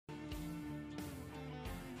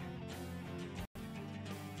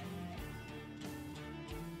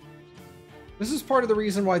This is part of the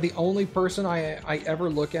reason why the only person I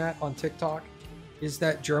ever look at on TikTok is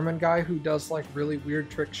that German guy who does like really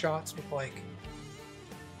weird trick shots with like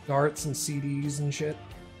darts and CDs and shit.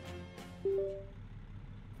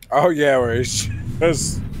 Oh yeah, where he's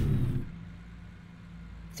just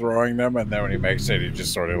throwing them, and then when he makes it, he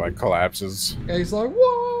just sort of like collapses. Yeah, he's like,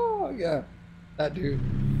 whoa! Yeah, that dude.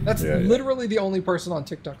 That's literally the only person on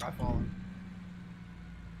TikTok I follow.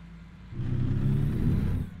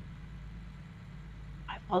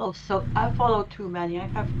 I follow too many. I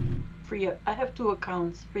have two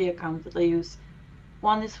accounts, free accounts that I use.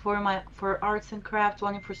 One is for arts and crafts,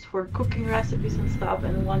 one is for cooking recipes and stuff,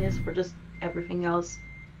 and one is for just everything else.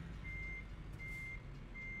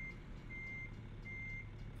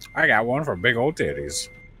 I got one for big old titties.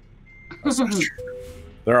 That's not true.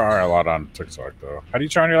 There are a lot on TikTok though. How do you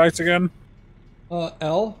turn your lights again?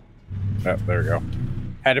 L. Yeah, there we go.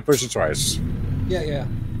 Had to push it twice.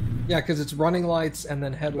 Yeah, because it's running lights and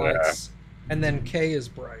then headlights, and then K is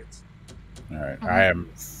bright. All right, I am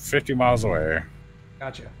 50 miles away.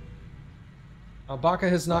 Gotcha. Baka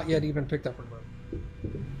has not yet even picked up her boat.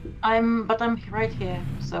 But I'm right here,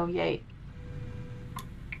 so yay.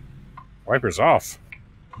 Wipers off.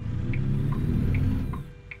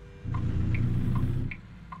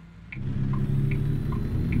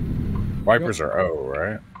 Wipers are O,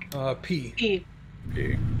 right? P. P.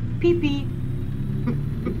 P. P. P.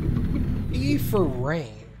 E for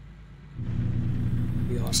rain.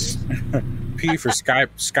 P for sky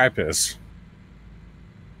piss.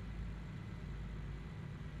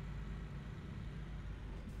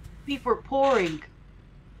 P for pouring.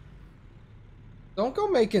 Don't go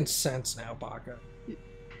making sense now, Baka.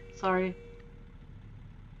 Sorry.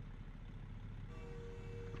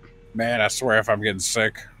 Man, I swear if I'm getting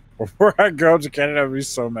sick before I go to Canada, I'd be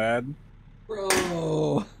so mad.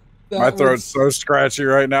 Bro. My throat's so scratchy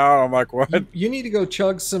right now. I'm like, what? You need to go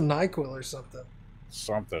chug some NyQuil or something.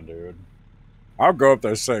 Something, dude. I'll go up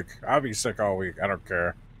there sick. I'll be sick all week. I don't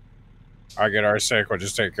care. I get our sick. We'll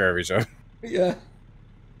just take care of each other. Yeah.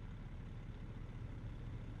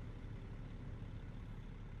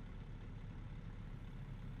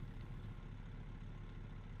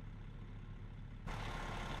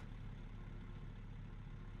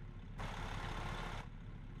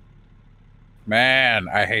 Man,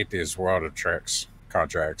 I hate these World of Tricks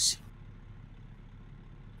contracts.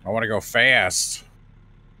 I want to go fast.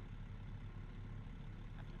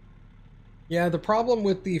 Yeah, the problem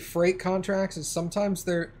with the freight contracts is sometimes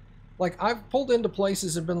they're like, I've pulled into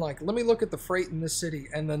places and been like, let me look at the freight in this city,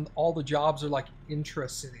 and then all the jobs are like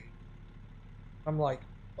intra-city. I'm like,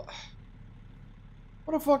 ugh.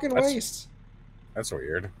 What a fucking waste. That's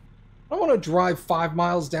weird. I don't want to drive 5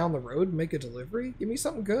 miles down the road and make a delivery. Give me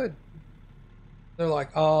something good. They're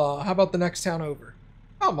like, how about the next town over?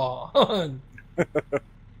 Come on.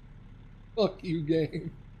 Fuck you,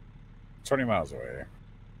 game. 20 miles away.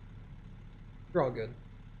 You're all good.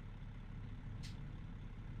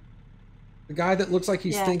 The guy that looks like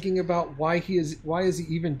he's thinking about why is he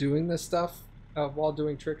even doing this stuff while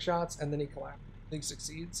doing trick shots, and then he collapses. He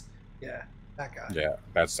succeeds. Yeah, that guy. Yeah,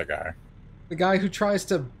 that's the guy. The guy who tries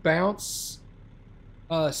to bounce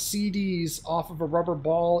CDs off of a rubber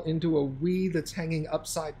ball into a Wii that's hanging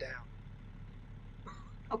upside down.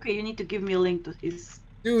 Okay, you need to give me a link to his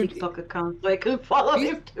TikTok account so I can follow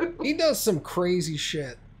him too. He does some crazy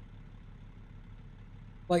shit.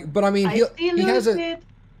 Like, but I mean, he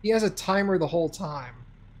has a timer the whole time,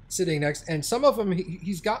 sitting next, and some of them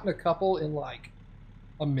he's gotten a couple in like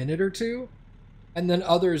a minute or two, and then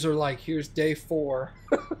others are like, here's day 4.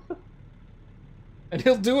 And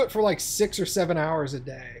he'll do it for like 6 or 7 hours a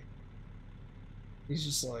day. He's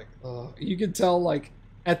just like, you can tell like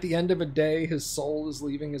at the end of a day, his soul is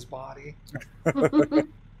leaving his body. And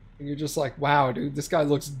you're just like, wow, dude, this guy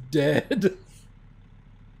looks dead.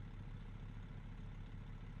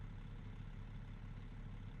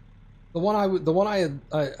 The one I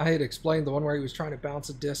had explained, the one where he was trying to bounce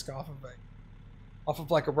a disc off of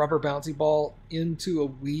like a rubber bouncy ball into a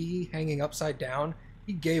Wii hanging upside down.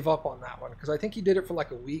 He gave up on that one because I think he did it for like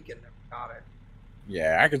a week and never got it.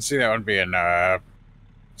 Yeah, I can see that one being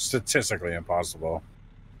statistically impossible.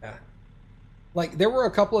 Yeah, like there were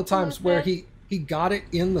a couple of times where he got it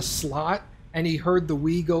in the slot and he heard the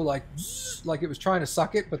Wii go like it was trying to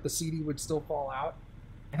suck it, but the CD would still fall out.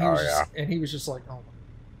 And he was just like, oh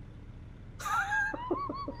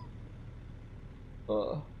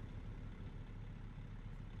my.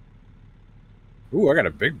 Ooh, I got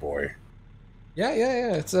a big boy.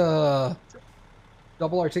 Yeah. It's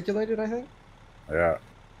double articulated, I think. Yeah.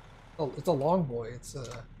 Oh, it's a long boy. It's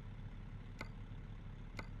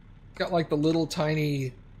got like the little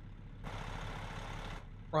tiny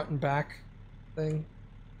front and back thing?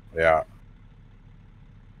 Yeah.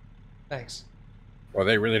 Thanks. Well,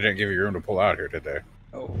 they really didn't give you room to pull out here, did they?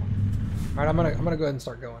 Oh. All right, I'm gonna go ahead and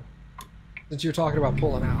start going. Since you're talking about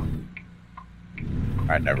pulling out.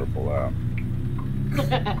 I never pull out.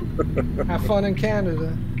 Have fun in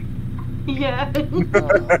Canada. Yeah.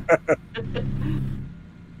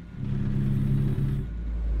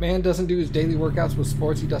 Man doesn't do his daily workouts with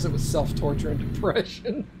sports. He does it with self-torture and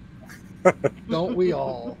depression. Don't we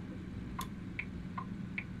all?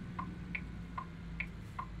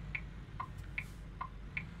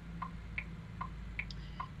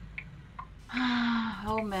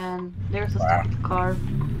 Oh man, there's a Wow. stupid car.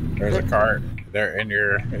 There's a car there in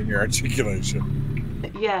your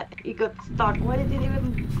articulation. Yeah, he got stuck. Why did it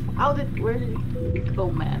even? How did? Where did he?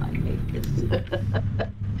 Oh man, I hate this.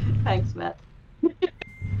 Thanks, Matt.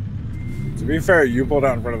 To be fair, you pulled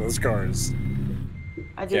out in front of those cars.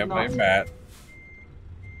 I did Can't not. blame Matt.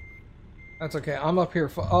 That's okay. I'm up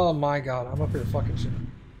here. Oh my god, I'm up here fucking shit.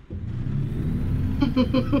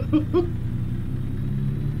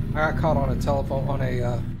 I got caught on a telephone on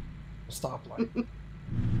a stoplight.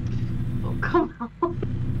 Oh come on!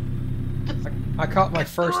 I caught my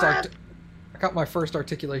first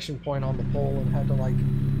articulation point on the pole and had to like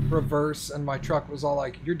reverse, and my truck was all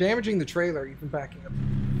like, "You're damaging the trailer, even backing up."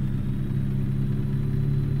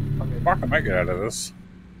 Okay. Fuck, I might get out of this.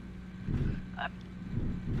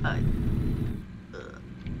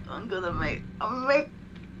 I'm gonna make.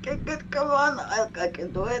 Come on! I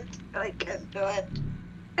can do it. I can do it.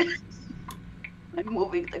 I'm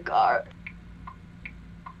moving the car.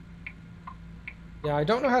 Yeah, I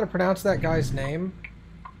don't know how to pronounce that guy's name,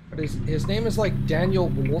 but his name is like Daniel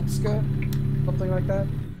Woltzka, something like that.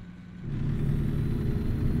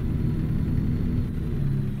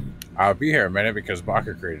 I'll be here a minute because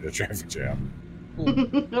Baca created a traffic jam.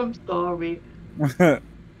 I'm sorry.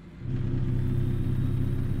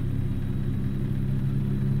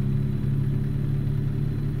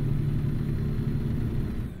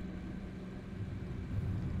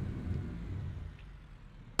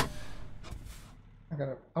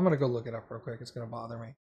 I'm gonna go look it up real quick. It's gonna bother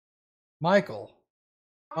me. Michael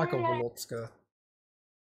Woltzka.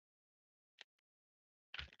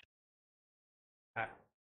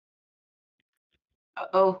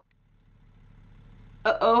 Uh-oh.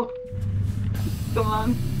 Uh-oh. Come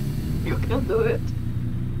on. You can do it.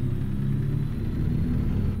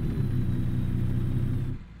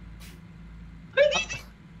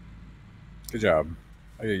 Good job.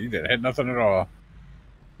 Oh, yeah, you didn't hit nothing at all.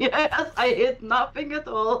 Yes, I hit nothing at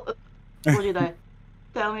all. Or did I?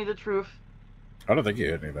 Tell me the truth. I don't think you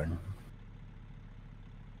hit anything.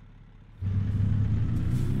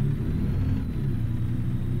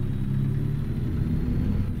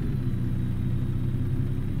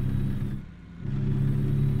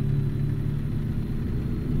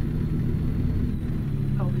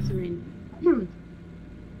 Oh, it's green.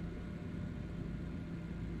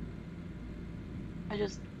 I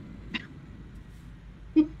just...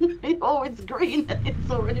 Oh, it's green and it's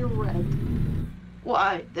already red.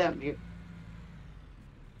 Why? Damn you.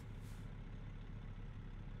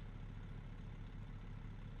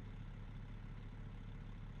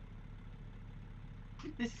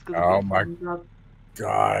 This is gonna be Oh a my fun job.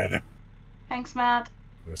 God. Thanks, Matt.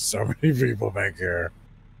 There's so many people back here.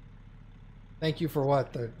 Thank you for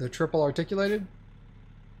what? The triple articulated?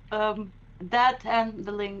 That and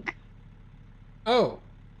the link. Oh.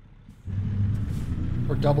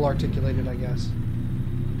 Or double articulated, I guess.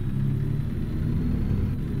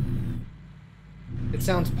 It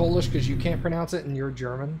sounds Polish because you can't pronounce it and you're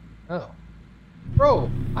German. Oh.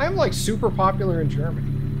 Bro, I'm like super popular in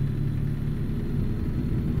Germany.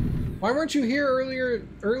 Why weren't you here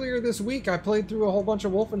earlier this week? I played through a whole bunch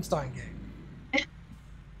of Wolfenstein games.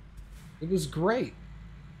 It was great.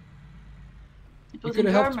 It was in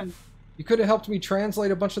German. You could have helped me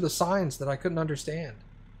translate a bunch of the signs that I couldn't understand.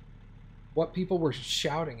 What people were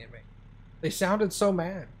shouting at me. They sounded so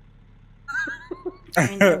mad. I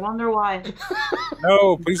mean, I wonder why.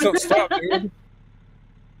 No, please don't stop, dude.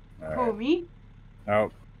 Who, Right. me?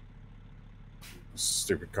 Nope.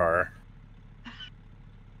 Stupid car.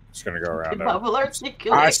 Just gonna go around it. Double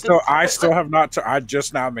articulated. I still have not. I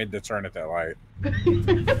just now made the turn at that light.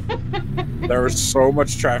 There was so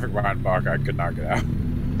much traffic behind Bach, I could not get out.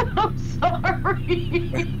 I'm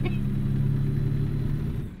sorry.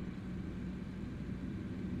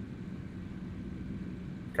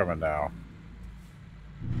 Coming now.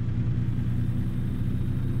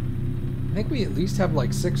 I think we at least have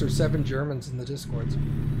like 6 or 7 Germans in the Discords.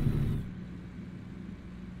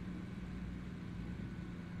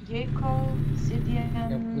 Yako,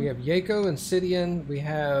 Sidian. We have Yako and Sidian. We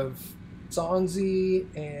have Sanzi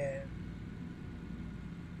and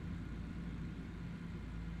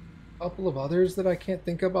a couple of others that I can't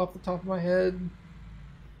think of off the top of my head.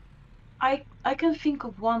 I can think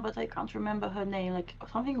of one, but I can't remember her name. Like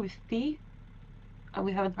something with P. And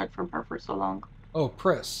we haven't heard from her for so long. Oh,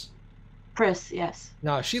 Pris. Pris, yes.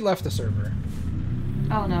 No, she left the server.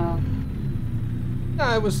 Oh no.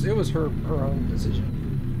 No, it was her own decision.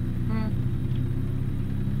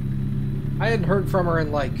 I hadn't heard from her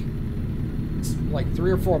in like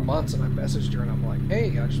 3 or 4 months, and I messaged her and I'm like,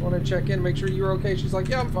 hey, I just want to check in, make sure you're okay. She's like,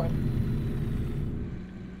 yeah, I'm fine.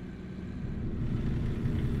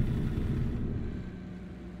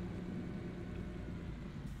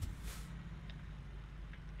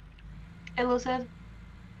 Hello, said.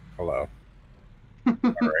 Hello.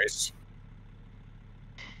 Race.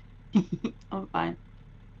 I'm fine.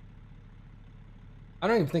 I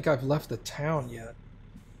don't even think I've left the town yet.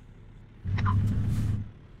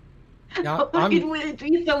 Yeah,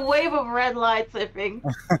 It's a wave of red lights, I think.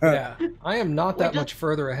 Yeah, I am not that much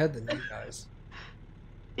further ahead than you guys.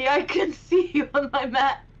 Yeah, I can see you on my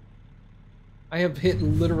map. I have hit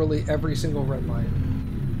literally every single red light.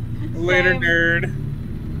 Later, Same. nerd.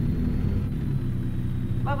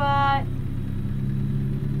 Bye-bye.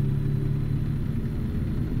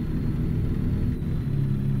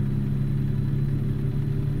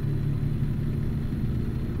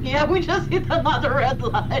 Yeah, we just hit another red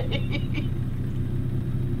light.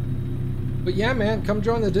 But yeah, man, come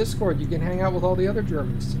join the Discord. You can hang out with all the other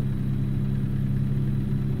Germans too.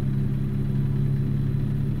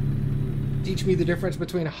 Teach me the difference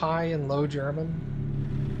between high and low German.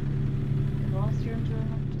 And Austrian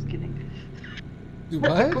German? Just kidding. Do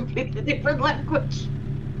That's a what? completely different language.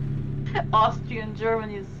 Austrian German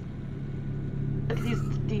is at least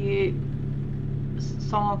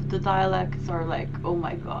some of the dialects are like, oh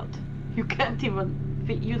my god, you don't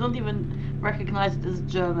even recognize it as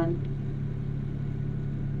German.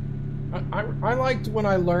 I liked when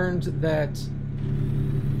I learned that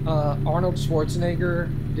Arnold Schwarzenegger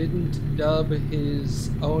didn't dub his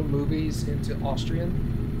own movies into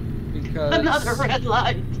Austrian because Another red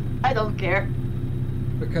light. I don't care.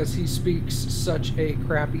 Because he speaks such a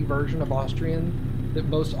crappy version of Austrian that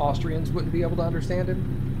most Austrians wouldn't be able to understand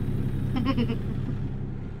him.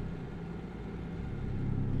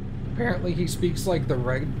 Apparently he speaks like the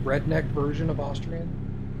redneck version of Austrian.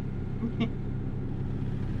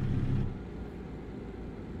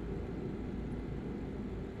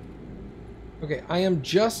 Okay, I am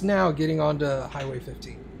just now getting onto Highway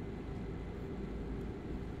 15.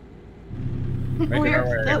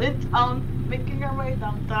 We're still in town, making our way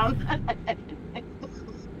downtown.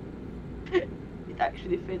 It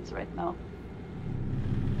actually fits right now.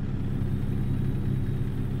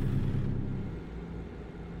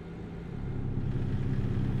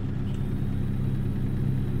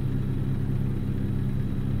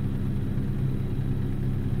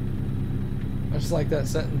 I just like that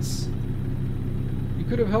sentence. You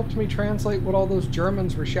could have helped me translate what all those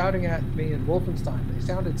Germans were shouting at me in Wolfenstein. They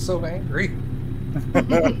sounded so angry.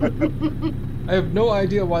 I have no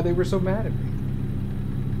idea why they were so mad at me.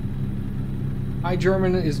 High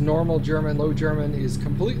German is normal German, low German is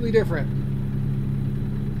completely different.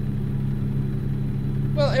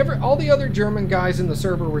 Well, all the other German guys in the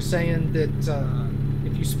server were saying that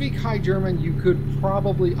if you speak High German, you could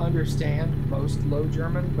probably understand most Low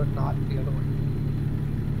German, but not the other way.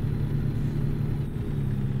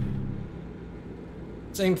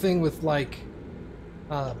 Same thing with, like,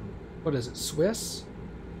 what is it, Swiss?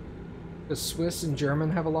 Because Swiss and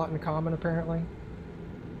German have a lot in common, apparently.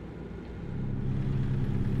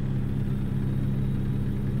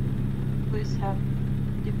 Swiss have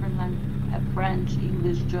different languages, have French,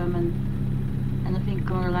 English, German, and I think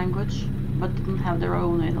another language, but don't have their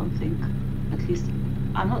own, I don't think. At least,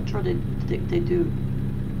 I'm not sure they do.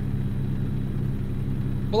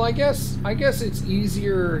 Well, I guess it's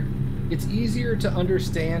easier to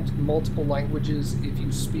understand multiple languages if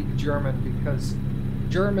you speak German, because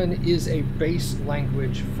German is a base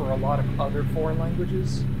language for a lot of other foreign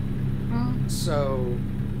languages. So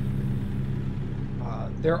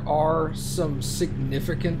there are some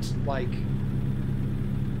significant, like,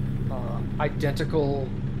 identical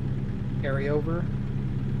carryover.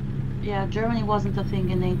 Yeah, Germany wasn't a thing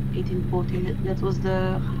in 1814. That was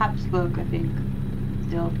the Habsburg, I think.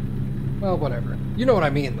 Still. Well, whatever. You know what I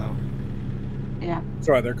mean, though. Yeah. That's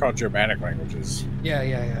why they're called Germanic languages,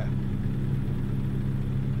 Yeah.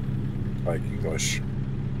 like English.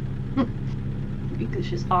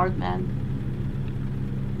 English is hard, man.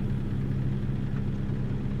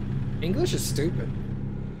 English is stupid.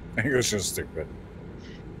 English is stupid.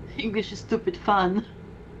 English is stupid fun.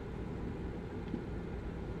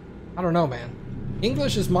 I don't know, man.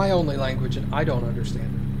 English is my only language, and I don't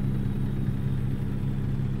understand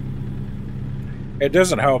It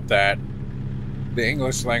doesn't help that the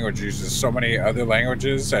English language uses so many other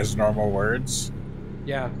languages as normal words. it.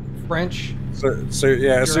 Yeah, French. So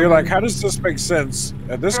yeah, so you're like, how does this make sense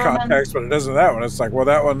in this German. context, but it doesn't in that one? It's like, well,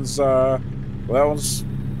 that one's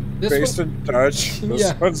based in Dutch. This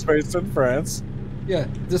Yeah. one's based in France. Yeah,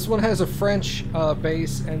 this one has a French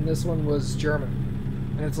base, and this one was German.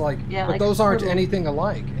 And it's like, Yeah, but like those aren't scribble. anything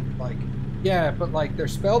alike. And like, yeah, but like they're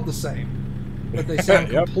spelled the same, but they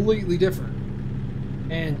sound Yep. completely different.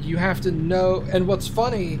 And you have to know. And what's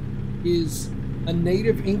funny is a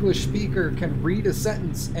native English speaker can read a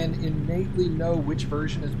sentence and innately know which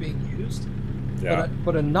version is being used. Yeah.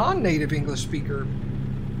 But a non-native English speaker,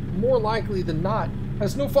 more likely than not,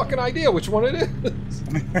 has no fucking idea which one it is.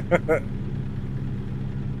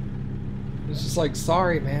 It's just like,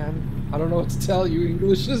 sorry, man. I don't know what to tell you.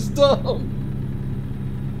 English is dumb.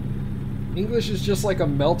 English is just like a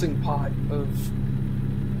melting pot of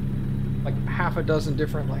like half a dozen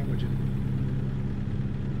different languages.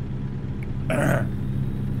 That's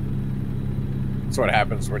what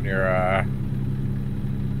happens when your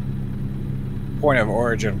point of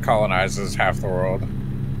origin colonizes half the world.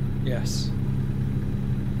 Yes.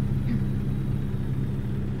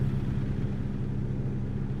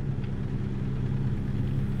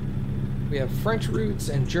 We have French roots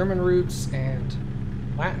and German roots and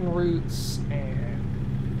Latin roots and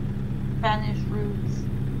Spanish roots.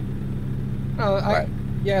 Right.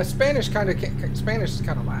 Yeah, Spanish is kind of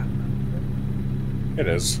Latin. It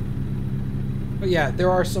is. But yeah, there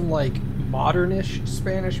are some like modernish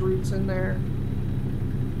Spanish roots in there.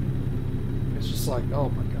 It's just like, oh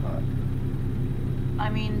my god. I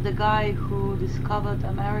mean, the guy who discovered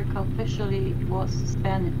America officially was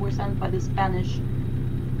sent by the Spanish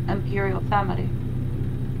imperial family,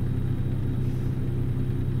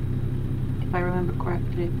 if I remember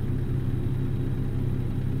correctly.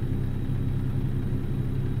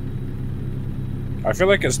 I feel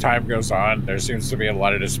like as time goes on, there seems to be a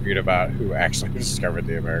lot of dispute about who actually discovered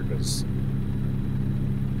the Americas.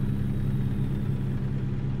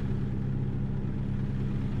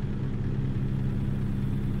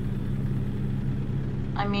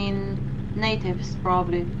 I mean, natives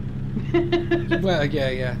probably. Well,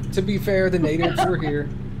 yeah. To be fair, the natives were here.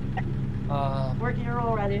 We're here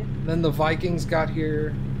already. Then the Vikings got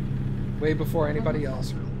here way before anybody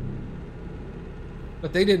else, really.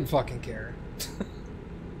 But they didn't fucking care.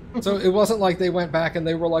 So it wasn't like they went back and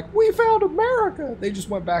they were like, we found America! They just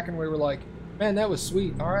went back and we were like, man, that was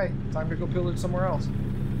sweet. All right, time to go pillage somewhere else.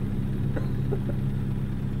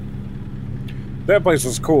 That place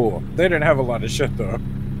was cool. They didn't have a lot of shit, though.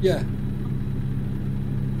 Yeah.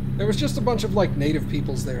 There was just a bunch of, like, native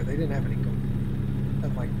peoples there. They didn't have any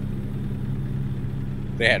and, like...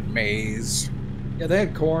 They had maize. Yeah, they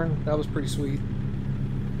had corn. That was pretty sweet.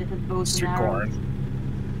 They had bows and Sweet arrows. corn.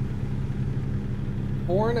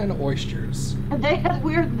 Corn and oysters. And they had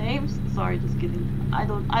weird names. Sorry, just kidding. I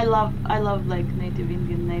love like native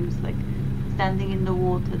Indian names, like standing in the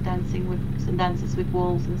water, dances with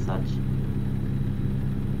wolves and such.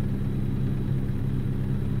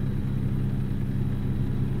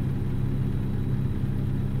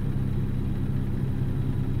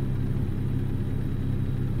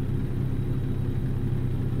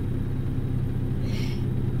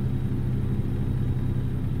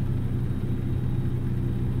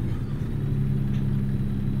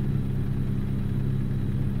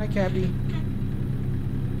 Hi, Cappy.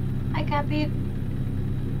 Hi, Cappy.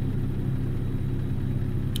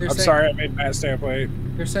 I'm sorry I made Matt stay up late.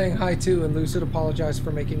 They're saying hi, too, and Lucid apologized for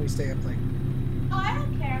making me stay up late. Oh, I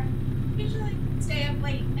don't care. Usually stay up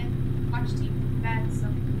late and watch TV in bed, so.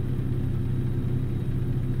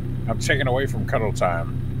 I'm taking away from cuddle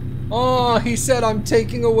time. Oh, he said I'm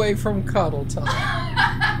taking away from cuddle time.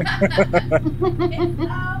 It's okay.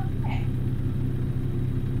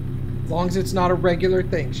 As long as it's not a regular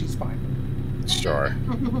thing, she's fine. Sure.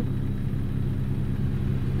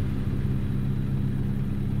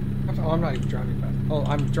 Oh, I'm not even driving back. Oh,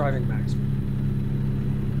 I'm driving Max.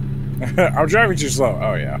 I'm driving too slow.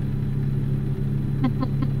 Oh, yeah.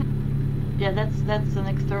 Yeah, that's an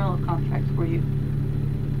external contract for you.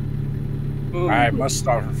 I must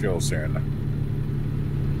stop for fuel soon.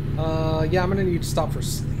 Yeah, I'm gonna need to stop for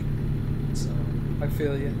sleep. So, I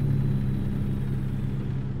feel you.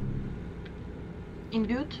 In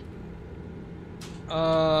Butte?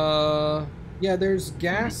 Yeah, there's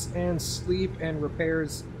gas and sleep and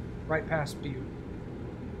repairs right past Butte.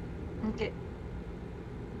 Okay.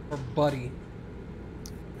 Or Buddy.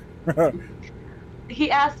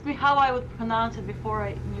 He asked me how I would pronounce it before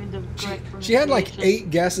I knew the correct pronunciation. She had like 8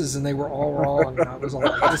 guesses and they were all wrong. And I was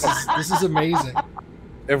like, this is amazing.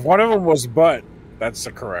 If one of them was butt, that's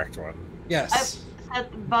the correct one. Yes. I've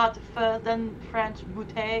said but, then French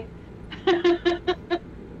bouteille.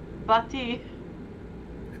 Butty.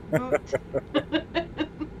 Boot.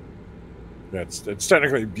 It's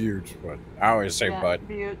technically butte, but I always say butt.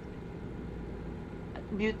 Butte.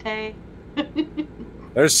 Butte.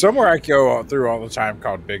 There's somewhere I go through all the time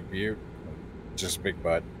called Big Butte. Just Big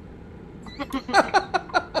Butt.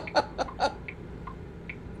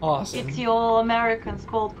 Awesome. It's you all Americans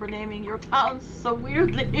fault for naming your towns so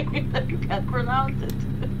weirdly that you can't pronounce it.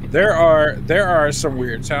 There are some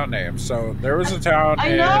weird town names. So there was a town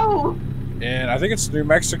I know. in I think it's New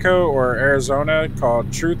Mexico or Arizona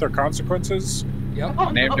called Truth or Consequences. Yep. Oh,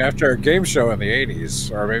 Named no. after a game show in the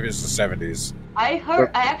 80s, or maybe it's the 70s. I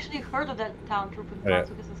actually heard of that town, Truth and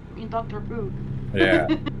Consequences, in Doctor Who. Yeah.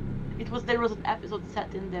 There was an episode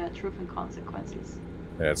set in the Truth and Consequences.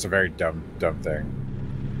 Yeah, it's a very dumb thing.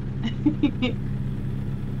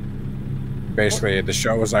 Basically, the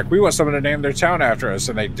show was like, we want someone to name their town after us,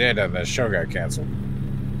 and they did, and the show got canceled.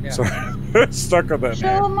 Yeah. So stuck with that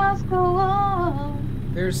Show name. must go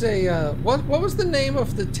on. There's a what was the name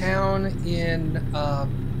of the town in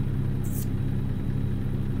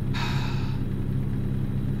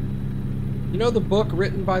you know the book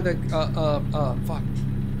written by the fuck.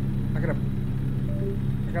 I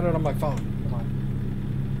got it on my phone. Come on.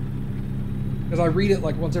 Because I read it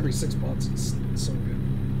like once every 6 months. It's so good.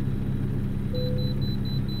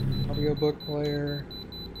 Audio book player.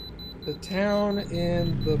 The town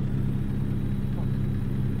in the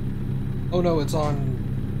oh no, it's on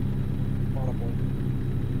Audible.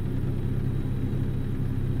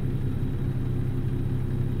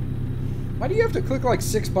 Why do you have to click like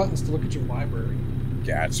 6 buttons to look at your library?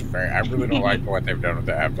 Yeah, it's very. I really don't like what they've done with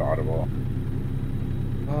the app to Audible.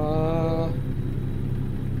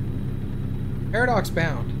 Paradox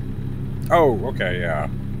Bound. Oh, okay, yeah.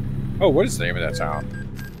 Oh, what is the name of that town?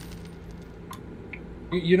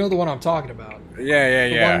 You know the one I'm talking about.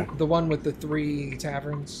 Yeah. The one with the 3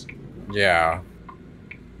 taverns. Yeah.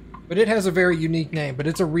 But it has a very unique name, but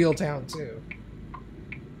it's a real town too.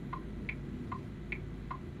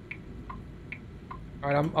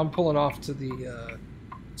 Alright, I'm pulling off to the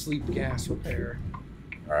sleep gas repair.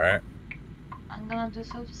 Alright. I'm gonna do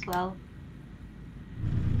so as well.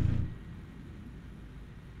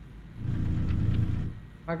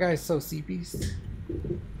 My guy's so CPs.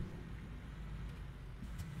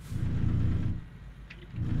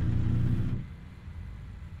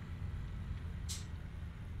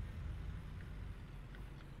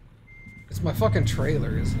 It's my fucking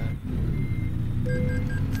trailer, isn't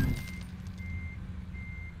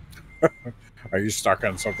it? Are you stuck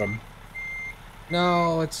on something?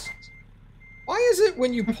 No, it's... Why is it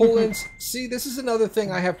when you pull in... See, this is another thing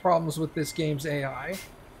I have problems with this game's AI.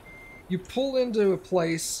 You pull into a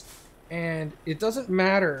place, and it doesn't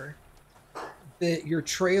matter that your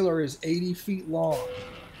trailer is 80 feet long.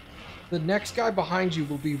 The next guy behind you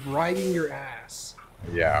will be riding your ass.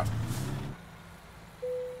 Yeah.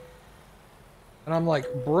 And I'm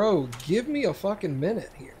like, bro, give me a fucking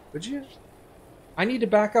minute here, would you? I need to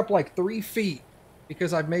back up like 3 feet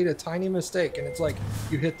because I've made a tiny mistake. And it's like,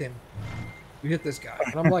 you hit him. You hit this guy.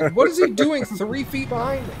 And I'm like, what is he doing 3 feet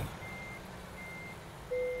behind me?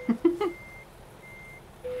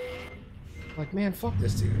 Like, man, fuck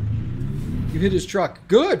this dude. You hit his truck.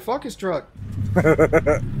 Good, fuck his truck.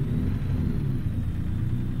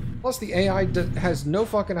 Plus, the AI has no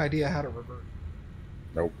fucking idea how to revert.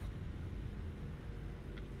 Nope.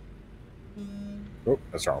 Oh,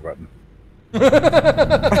 that's the wrong button.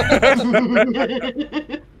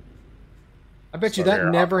 I bet you that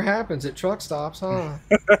never happens at truck stops, huh?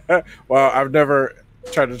 Well, I've never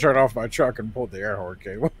tried to turn off my truck and pulled the air horn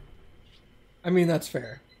cable. I mean, that's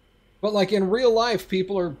fair. But, like, in real life,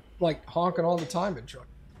 people are, like, honking all the time in truck.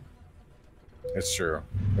 It's true.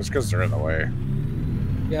 It's because they're in the way.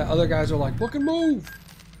 Yeah, other guys are like, fucking move!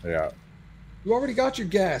 Yeah. You already got your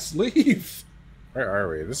gas. Leave! Where are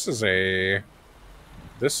we? This is a...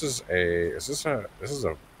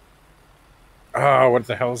 Oh, what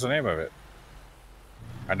the hell is the name of it?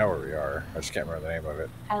 I know where we are. I just can't remember the name of it.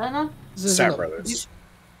 Helena? Sat Brothers. This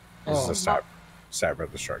Oh. is a Sat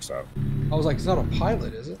Brothers truck stop. I was like, it's not a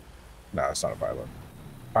pilot, is it? No, it's not a pilot.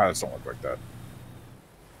 Pilots don't look like that.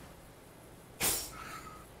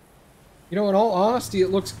 You know, in all honesty, it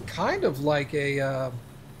looks kind of like a,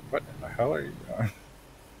 What in the hell are you doing?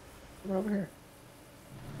 Come over here.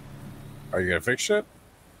 Are you gonna fix shit?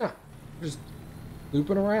 No, just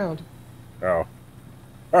Looping around. Oh.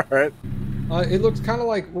 All right. It looks kind of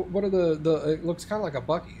like, what are it looks kind of like a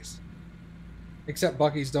Buc-ee's. Except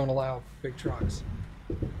Buc-ee's don't allow big trucks.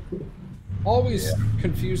 Always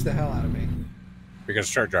confuse the hell out of me. Because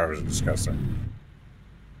truck drivers are disgusting.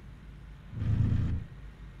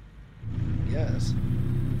 Yes.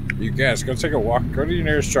 You guys, go take a walk. Go to your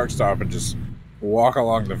nearest truck stop and just walk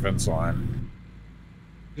along the fence line.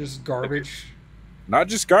 Just garbage. Not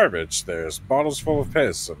just garbage. There's bottles full of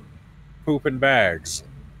piss and poop in bags.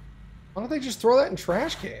 Why don't they just throw that in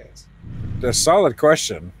trash cans? A solid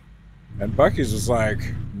question. And Buc-ee's was like,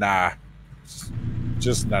 nah,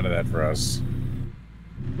 just none of that for us.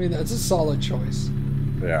 I mean, that's a solid choice.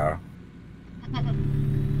 Yeah.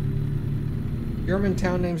 German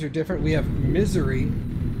town names are different. We have Misery,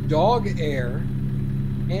 Dog Air,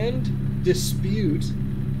 and Dispute,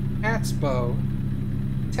 Hatsbo,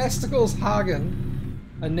 Testicles Hagen,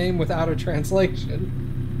 a name without a translation,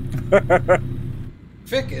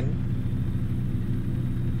 Ficken,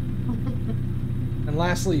 and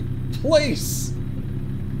lastly, Place.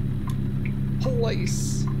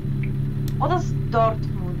 Place. What does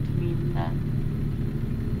Dortmund mean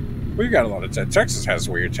then? We got a lot of Texas has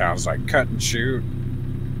weird towns like Cut and Shoot,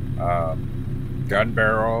 Gun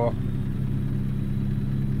Barrel.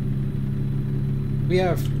 We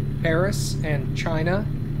have Paris and China.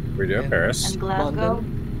 We do have Paris. And Glasgow.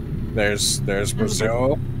 London. There's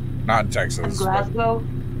Brazil, not in Texas. And Glasgow.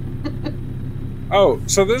 Oh,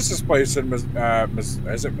 so there's this place in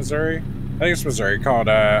is it Missouri? I think it's Missouri called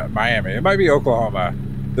Miami. It might be Oklahoma.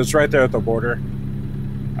 That's right there at the border.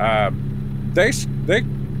 They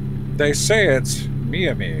say it's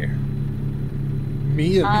Miami.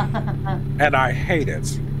 Miami. And I hate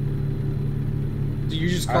it. Do you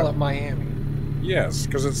just call it Miami? Yes,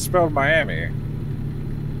 because it's spelled Miami.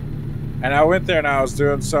 And I went there and I was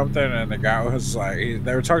doing something, and the guy was like,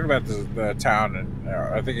 they were talking about the town, and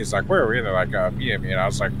I think he's like, where are we? And they're like, Miami. And I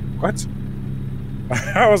was like, what?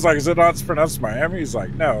 I was like, is it not pronounced Miami? He's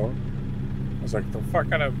like, no. I was like, the fuck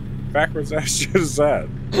kind of backwards ass shit is that?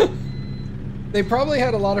 They probably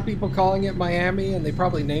had a lot of people calling it Miami, and they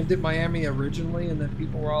probably named it Miami originally, and then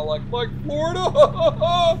people were all like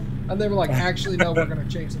Florida! And they were like, actually, no, we're going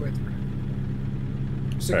to change the way it's pronounced.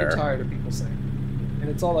 I'm sick and tired of people saying it. And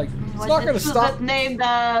it's all like, it's not going to stop.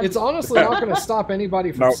 It's honestly not going to stop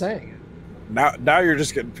anybody from saying it. Now you're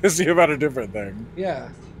just getting pissy about a different thing. Yeah.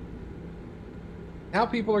 Now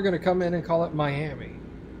people are going to come in and call it Miami.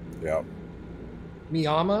 Yep.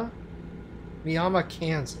 Miama,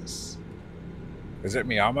 Kansas. Is it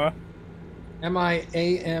Miama? Miama.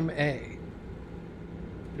 It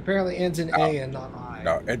apparently ends in A and not I.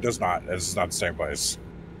 No, it does not. It's not the same place.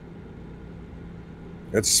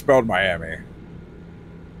 It's spelled Miami.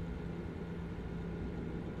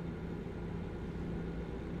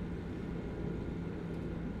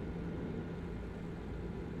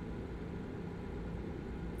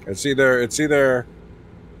 It's either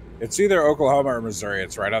Oklahoma or Missouri.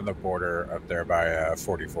 It's right on the border up there by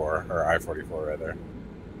 44 or I-44 rather.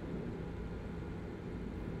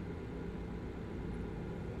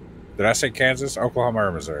 Did I say Kansas, Oklahoma,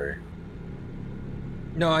 or Missouri?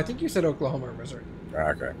 No, I think you said Oklahoma or Missouri.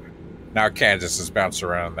 Okay. Now Kansas is bounced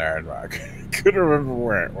around there, and I couldn't remember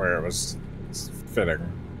where it was fitting.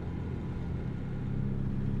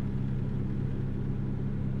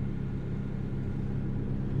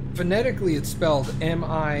 Phonetically, it's spelled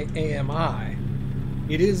M-I-A-M-I.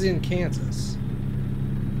 It is in Kansas.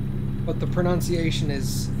 But the pronunciation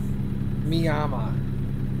is Miama.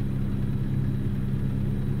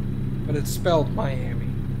 But it's spelled Miami.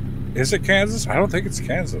 Is it Kansas? I don't think it's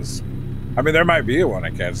Kansas. I mean, there might be one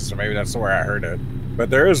in Kansas, so maybe that's where I heard it. But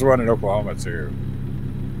there is one in Oklahoma, too.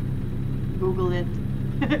 Google it.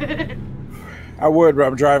 I would, but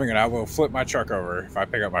I'm driving and I will flip my truck over if I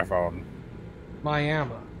pick up my phone.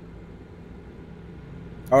 Miami.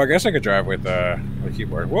 Oh, I guess I could drive with a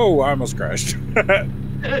keyboard. Whoa, I almost crashed.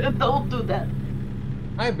 Don't do that.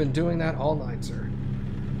 I've been doing that all night, sir.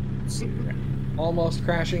 Let's see. Almost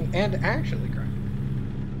crashing and actually crashing.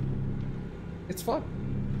 It's fun.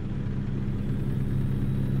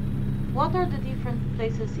 What are the different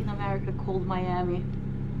places in America called Miami?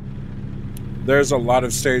 There's a lot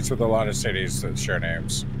of states with a lot of cities that share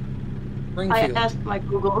names. Springfield. I asked my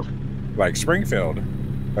Google. Like Springfield.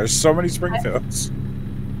 There's so many Springfields.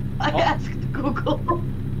 I asked Google.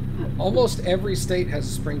 Almost every state has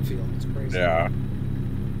a Springfield. It's crazy. Yeah.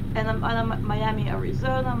 And I'm Miami,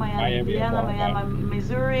 Arizona, Miami, Indiana, Oklahoma. Miami,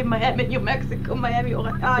 Missouri, Miami, New Mexico, Miami,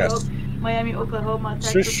 Ohio, Yes. Miami, Oklahoma,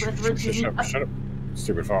 Texas, Shush, West shut Virginia. up, shut up.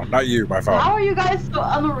 Stupid phone. Not you, my phone. How are you guys so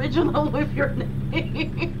unoriginal with your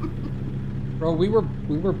name? Bro, we were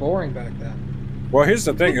boring back then. Well, here's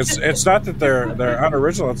the thing: it's not that they're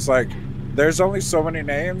unoriginal. It's like there's only so many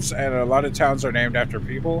names, and a lot of towns are named after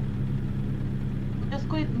people. Just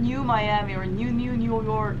call it New Miami or New New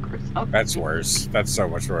York or something. That's worse. That's so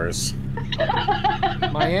much worse.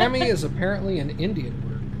 Miami is apparently an Indian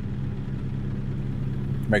word.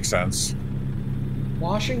 Makes sense.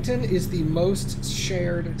 Washington is the most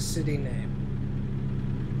shared city name.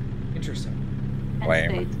 Interesting. And Lame.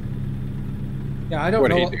 state. Yeah, I don't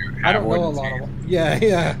What do know. you do? I don't Have know a one lot team. of.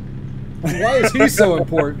 Yeah. Why is he so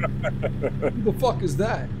important? Who the fuck is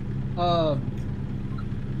that?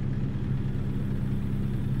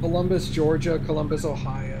 Columbus, Georgia, Columbus,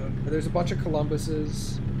 Ohio. There's a bunch of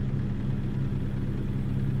Columbuses.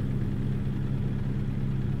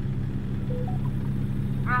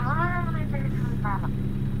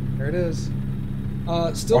 There it is.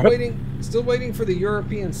 Still What? waiting for the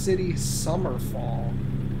European city Summerfield.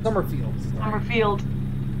 Sorry. Summerfield.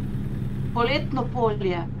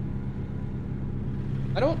 Politnopolia.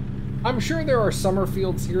 I'm sure there are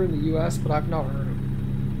Summerfields here in the US, but I've not heard of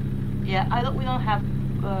them. Yeah, we don't have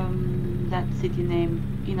that city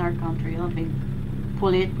name in our country. I don't think.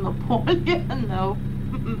 Politnopolia, no.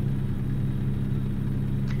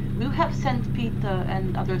 We have Saint Peter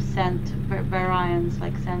and other Saint variants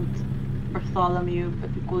like Saint Bartholomew,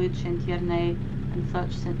 but we call it Saint Yerney and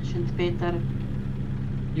such, Saint Peter.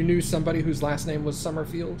 You knew somebody whose last name was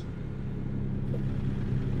Summerfield?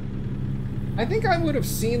 I think I would have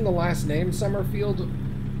seen the last name Summerfield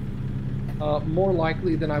more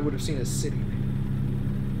likely than I would have seen a city name.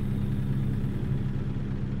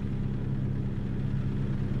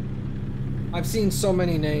 I've seen so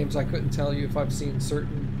many names, I couldn't tell you if I've seen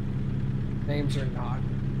certain names or not.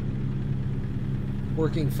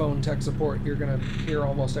 Working phone tech support, you're gonna hear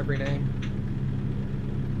almost every name.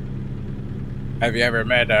 Have you ever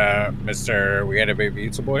met Mr. We Had a Baby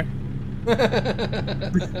Eats a Boy?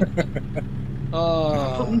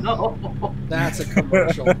 Oh Oh, no. that's a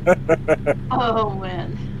commercial. Oh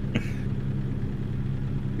man.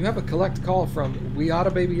 You have a collect call from We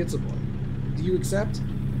Oughta Baby It's a Boy. Do you accept?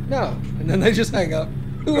 No. And then they just hang up.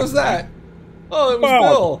 Who was that? Oh, it was Bob.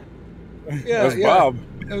 Bill. Yeah, It was Bob.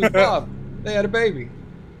 It was Bob. They had a baby.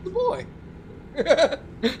 It's a boy.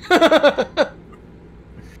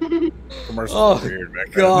 Commercials Oh, were weird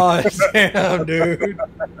back then. God damn, dude.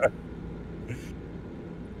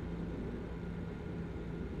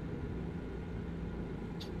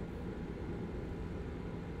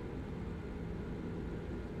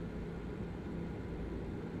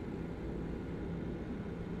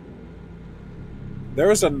 There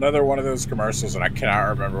was another one of those commercials, and I cannot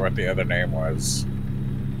remember what the other name was.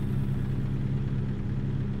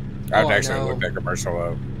 I have Oh, to I actually know. look that commercial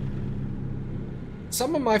up.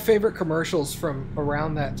 Some of my favorite commercials from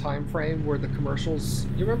around that time frame were the commercials.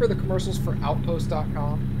 You remember the commercials for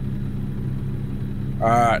Outpost.com?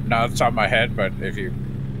 No, it's on my head, but if you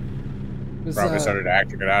It was, probably started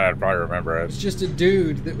acting it out, I'd probably remember it's it. just a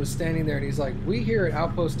dude that was standing there, and he's like, "We here at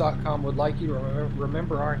Outpost.com would like you to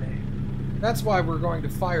remember our name. That's why we're going to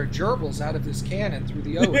fire gerbils out of this cannon through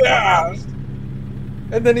the O. Yeah.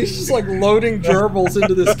 And then he's just like loading gerbils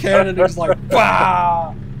into this cannon, and he's like,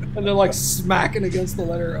 "Bah!" And they're like smacking against the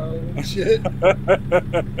letter O and shit.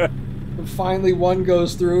 And finally one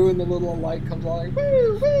goes through, and the little light comes on like,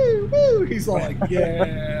 "Woo, woo, woo!" He's all like,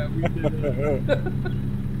 "Yeah, we did it."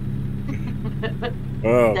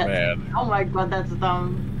 Oh, That's- man. Oh my god, that's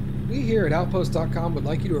dumb. We here at Outpost.com would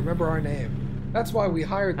like you to remember our name. That's why we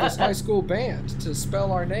hired this high school band to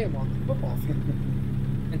spell our name on the football field.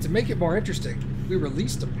 And to make it more interesting, we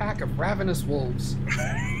released a pack of ravenous wolves.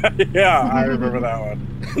 Yeah, I remember that one.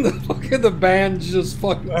 And the band just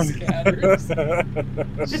fucking scatters.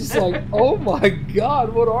 It's just like, oh my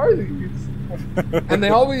god, what are these? And they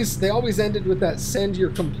always ended with that "send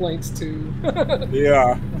your complaints to."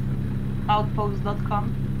 Yeah.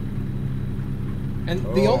 Outpost.com. And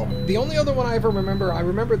the only other one I ever remember, I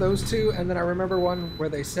remember those two, and then I remember one where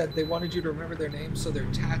they said they wanted you to remember their name, so they're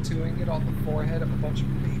tattooing it on the forehead of a bunch of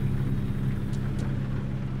babies.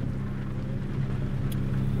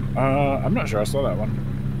 I'm not sure I saw that one.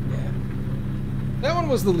 Yeah, that one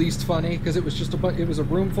was the least funny because it was just it was a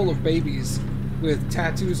room full of babies with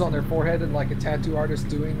tattoos on their forehead and like a tattoo artist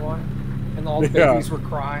doing one, and all the Yeah. babies were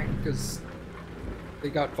crying because they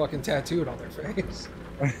got fucking tattooed on their face.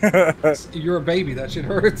 You're a baby, that shit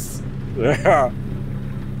hurts. Yeah.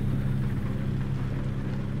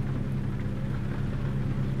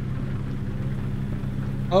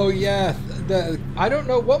 Oh yeah, I don't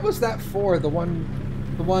know what was that for. The one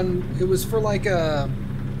it was for like an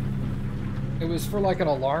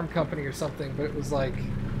alarm company or something, but it was like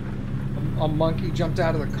a A monkey jumped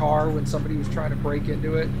out of the car when somebody was trying to break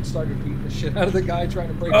into it and started beating the shit out of the guy trying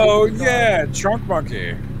to break Oh into the car. yeah, trunk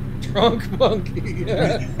monkey. Trunk monkey,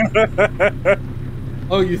 yeah.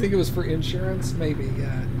 Oh, you think it was for insurance? Maybe,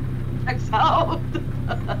 yeah. Checks out.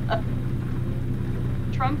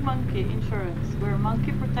 Trunk monkey insurance, where a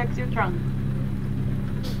monkey protects your trunk.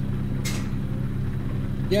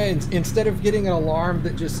 Yeah, instead of getting an alarm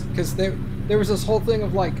that just... Because there was this whole thing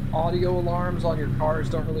of, like, audio alarms on your cars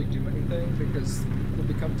don't really do anything because people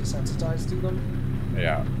become desensitized to them.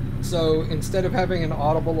 Yeah. So instead of having an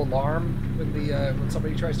audible alarm when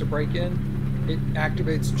somebody tries to break in, it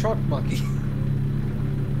activates Trunk Monkey.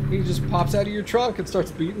 He just pops out of your trunk and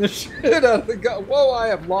starts beating the shit out of the guy. Whoa, I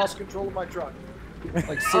have lost control of my truck.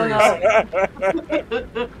 Like, seriously.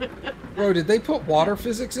 Bro, did they put water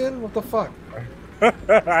physics in? What the fuck?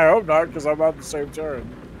 I hope not, because I'm on the same turn.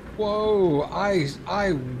 Whoa, I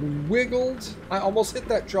wiggled. I almost hit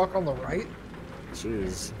that truck on the right.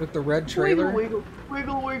 Jeez. With the red trailer. Wiggle,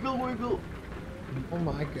 wiggle, wiggle, wiggle. Oh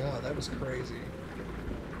my god, that was crazy.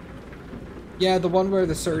 Yeah, the one where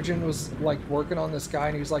the surgeon was like working on this guy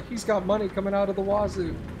and he was like, he's got money coming out of the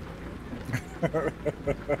wazoo. I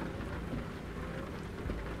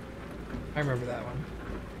remember that one.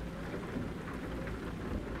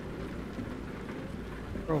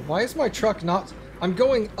 Bro, why is my truck not... I'm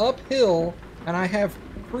going uphill and I have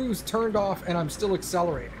cruise turned off and I'm still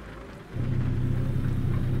accelerating.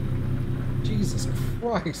 Jesus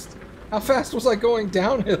Christ. How fast was I going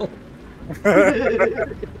downhill?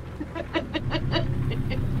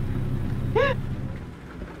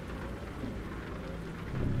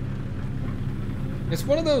 It's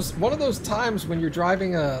one of those times when you're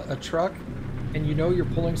driving a truck and you know you're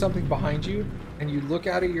pulling something behind you and you look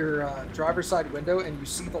out of your driver's side window and you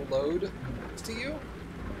see the load next to you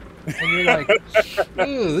and you're like,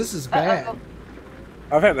 ooh, this is bad.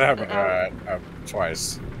 I've had that happen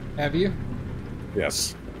twice. Have you?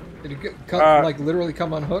 Yes. Did it like literally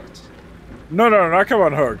come unhooked? No, not come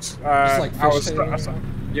unhooked. Just like I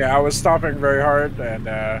was stopping very hard, and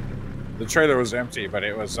the trailer was empty, but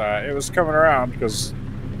it was coming around because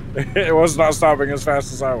it was not stopping as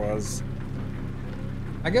fast as I was.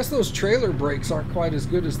 I guess those trailer brakes aren't quite as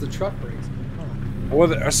good as the truck brakes. Huh.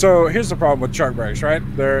 Well, so here's the problem with truck brakes, right?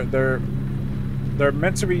 They're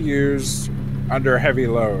meant to be used under heavy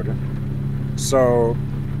load, so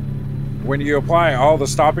when you apply all the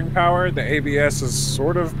stopping power, the ABS is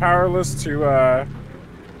sort of powerless to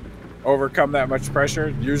overcome that much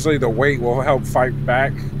pressure. Usually the weight will help fight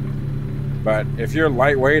back, but if you're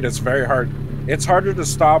lightweight, it's very hard. It's harder to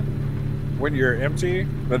stop when you're empty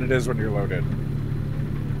than it is when you're loaded,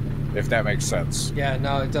 if that makes sense. Yeah,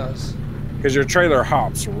 no, it does. Because your trailer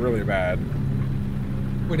hops really bad.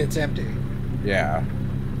 When it's empty. Yeah.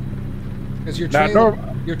 Because your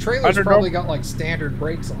trailer's probably got like standard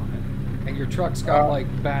brakes on it. And your truck's got like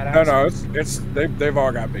badass. No, they've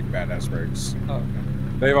all got big badass brakes. Oh, okay.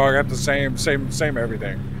 They've all got the same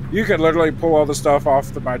everything. You could literally pull all the stuff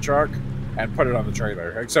off my truck and put it on the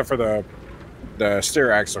trailer, except for the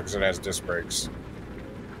steer axle because it has disc brakes.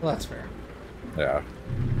 Well, that's fair. Yeah.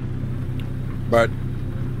 But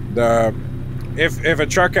if a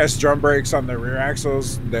truck has drum brakes on the rear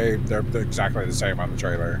axles, they're exactly the same on the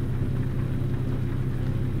trailer.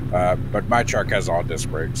 But my truck has all disc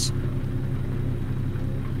brakes.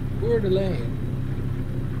 Coeur d'Alene.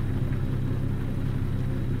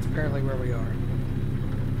 It's apparently where we are. I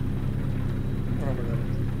don't know where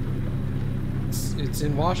that is. It's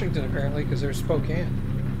in Washington apparently because there's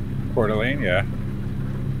Spokane. Coeur d'Alene, yeah.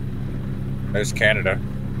 There's Canada.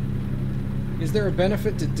 Is there a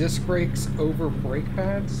benefit to disc brakes over brake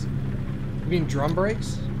pads? You mean drum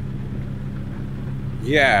brakes?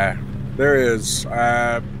 Yeah, there is.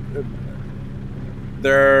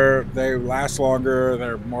 They last longer.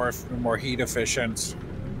 They're more heat efficient.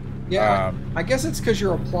 Yeah, I guess it's because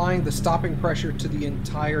you're applying the stopping pressure to the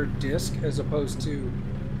entire disc as opposed to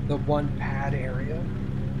the one pad area.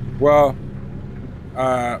 Well,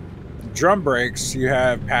 drum brakes, you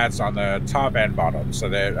have pads on the top and bottom, so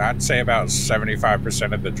that I'd say about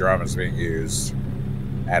 75% of the drum is being used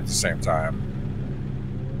at the same time.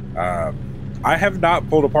 I have not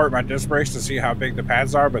pulled apart my disc brakes to see how big the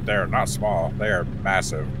pads are, but they're not small. They are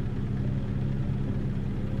massive.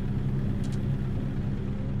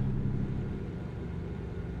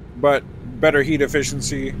 But better heat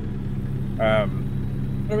efficiency. I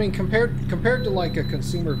mean, compared to like a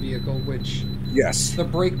consumer vehicle, which yes, the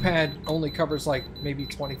brake pad only covers like maybe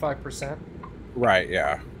 25%. Right.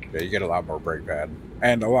 Yeah. You get a lot more brake pad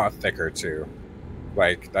and a lot thicker too.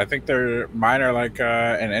 Like, I think mine are like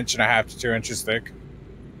 1.5 to 2 inches thick.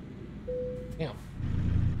 Yeah.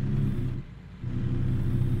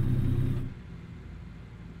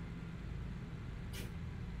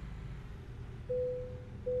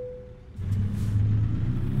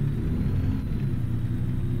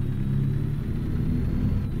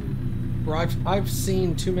 Bro, I've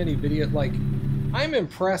seen too many videos. Like, I'm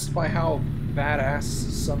impressed by how badass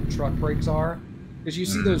some truck brakes are, because you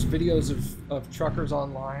see those videos of truckers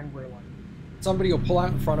online where like somebody will pull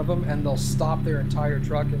out in front of them and they'll stop their entire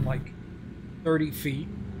truck in like 30 feet.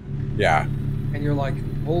 Yeah. And you're like,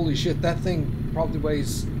 holy shit, that thing probably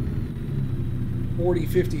weighs 40,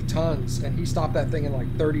 50 tons, and he stopped that thing in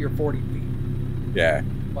like 30 or 40 feet. Yeah.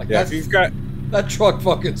 Like, yeah, if you've got that truck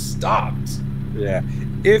fucking stopped. Yeah.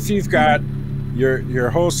 If you've got your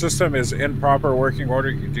whole system is in proper working order,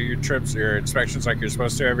 you do your trips, your inspections like you're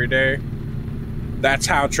supposed to every day, that's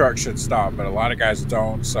how trucks should stop. But a lot of guys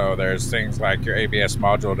don't. So there's things like your ABS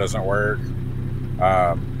module doesn't work,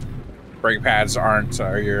 brake pads aren't,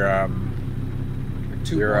 or your out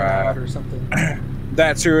or something.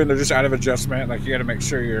 That too, and they're just out of adjustment. Like, you got to make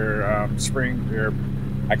sure your spring,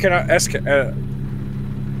 I cannot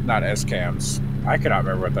not S cams. I cannot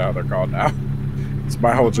remember what the hell they're called now. It's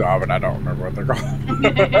my whole job, and I don't remember what they're called.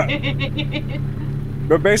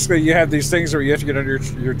 But basically, you have these things where you have to get under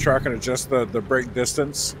your truck and adjust the brake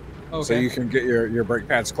distance, so you can get your brake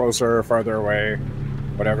pads closer or farther away,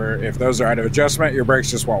 whatever. If those are out of adjustment, your brakes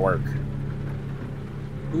just won't work.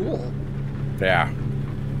 Cool. Yeah.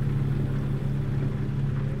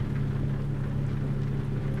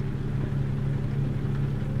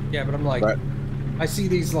 Yeah, but I'm like, I see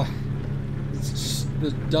these like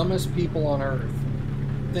the dumbest people on earth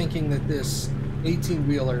thinking that this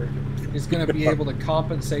 18-wheeler is going to be able to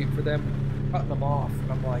compensate for them cutting them off.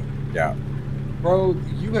 And I'm like, yeah, bro,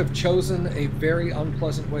 you have chosen a very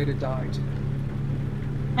unpleasant way to die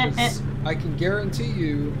today. I can guarantee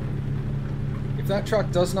you, if that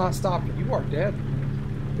truck does not stop, you are dead.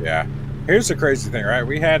 Yeah. Here's the crazy thing, right?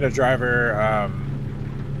 We had a driver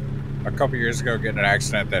a couple years ago get in an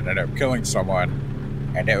accident that ended up killing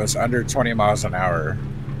someone, and it was under 20 miles an hour.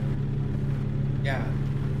 Yeah.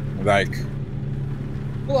 Like,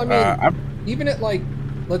 well, I mean, even at like,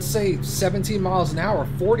 let's say 17 miles an hour,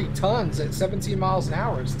 40 tons at 17 miles an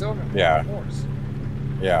hour is still going to be a force.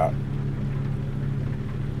 Yeah.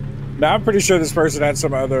 Now, I'm pretty sure this person had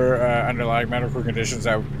some other underlying medical conditions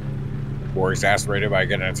that were exacerbated by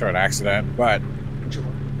getting into an accident, but sure.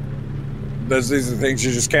 These are things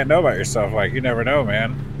you just can't know about yourself. Like, you never know,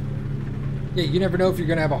 man. Yeah, you never know if you're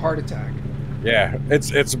going to have a heart attack. Yeah,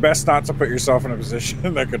 it's best not to put yourself in a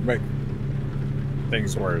position that could make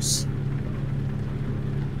things worse.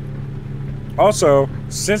 Also,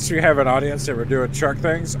 since we have an audience that we're doing truck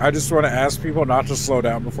things, I just want to ask people not to slow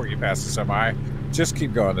down before you pass the semi. Just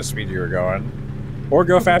keep going the speed you were going. Or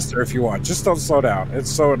go faster if you want. Just don't slow down.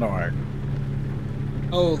 It's so annoying.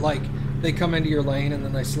 Oh, like they come into your lane and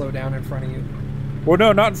then they slow down in front of you? Well,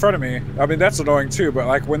 no, not in front of me. I mean, that's annoying too, but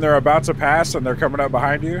like when they're about to pass and they're coming up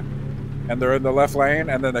behind you and they're in the left lane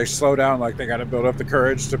and then they slow down like they got to build up the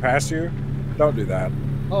courage to pass you, don't do that.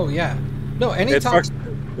 Oh, yeah. No, anytime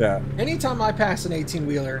I pass an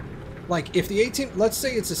 18-wheeler, like if the 18, let's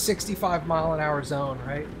say it's a 65 mile an hour zone,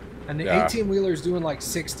 right? And the 18-wheeler is doing like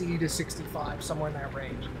 60 to 65, somewhere in that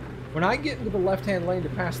range. When I get into the left-hand lane to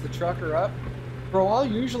pass the trucker up, bro, I'll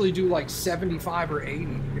usually do like 75 or 80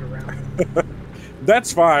 to get around.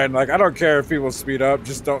 That's fine. Like, I don't care if people speed up.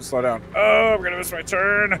 Just don't slow down. Oh, I'm going to miss my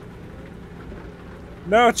turn.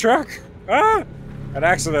 No, truck. Ah! An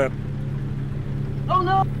accident. Oh,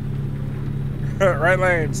 no. Right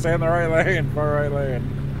lane. Stay in the right lane. Far right lane.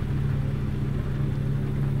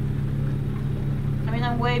 I mean,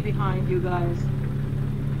 I'm way behind you guys.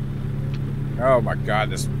 Oh, my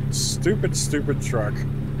God. This stupid truck.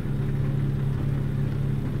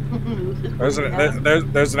 There's an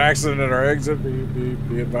accident at our exit.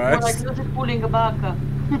 Be advised. Like this is pulling a baka.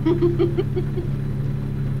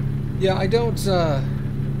 Yeah, I don't.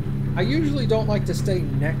 I usually don't like to stay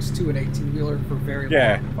next to an 18-wheeler for very long.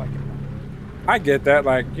 If I can. I get that.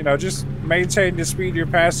 Like, you know, just maintain the speed you're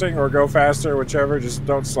passing or go faster, whichever. Just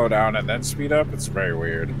don't slow down and then speed up. It's very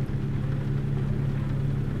weird.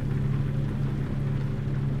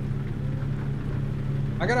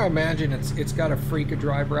 I gotta imagine it's got to freak a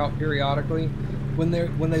driver out periodically when they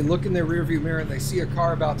look in their rearview mirror and they see a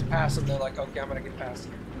car about to pass them. They're like, okay, I'm gonna get past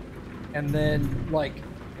here, and then like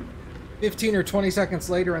 15 or 20 seconds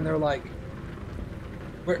later, and they're like,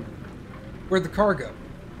 where'd the car go?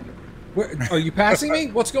 Where, are you passing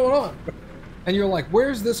me? What's going on? And you're like,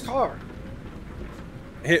 where's this car?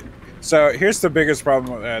 So here's the biggest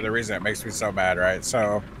problem. The reason it makes me so mad, right?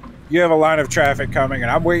 So you have a line of traffic coming, and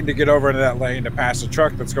I'm waiting to get over into that lane to pass a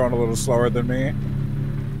truck that's going a little slower than me.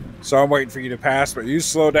 So I'm waiting for you to pass, but you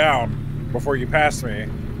slow down before you pass me,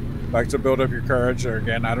 like to build up your courage. Or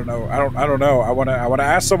again, I don't know. I don't know. I want to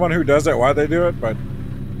ask someone who does it why they do it, but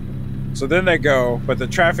So then they go, but the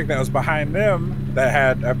traffic that was behind them that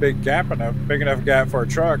had a big enough gap for a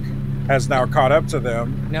truck has now caught up to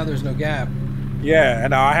them. Now there's no gap. Yeah,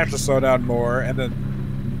 and now I have to slow down more, and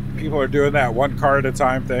then people are doing that one car at a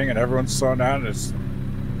time thing, and everyone's slowing down.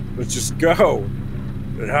 And let's just go.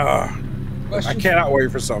 I cannot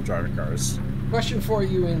wait for self-driving cars. Question for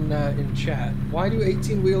you in chat: why do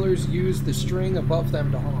 18-wheelers use the string above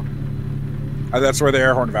them to honk? That's where the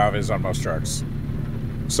air horn valve is on most trucks.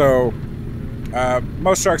 So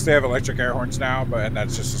most trucks, they have electric air horns now, and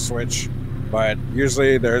that's just a switch. But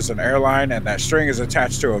usually there's an air line, and that string is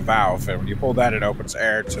attached to a valve, and when you pull that, it opens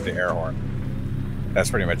air to the air horn. That's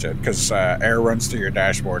pretty much it, because air runs through your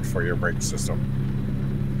dashboard for your brake system,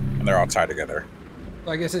 and they're all tied together.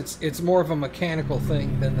 I guess it's more of a mechanical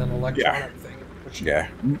thing than an electronic thing.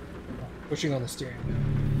 Pushing on the steering wheel.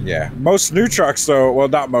 Yeah, most new trucks, though, well,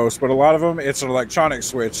 not most, but a lot of them, it's an electronic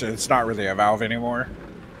switch, and it's not really a valve anymore.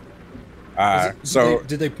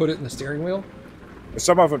 Did they put it in the steering wheel?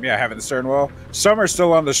 Some of them, yeah, have it in the steering wheel. Some are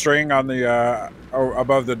still on the string on the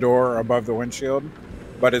above the door, above the windshield,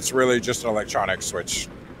 but it's really just an electronic switch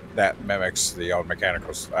that mimics the old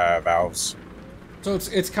mechanical valves. So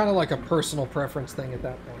it's kind of like a personal preference thing at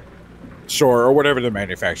that point. Sure, or whatever the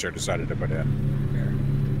manufacturer decided to put in. Fair.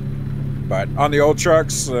 But on the old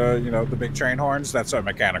trucks, the big train horns, that's a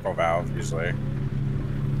mechanical valve usually.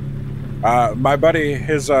 My buddy,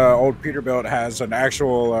 his old Peterbilt has an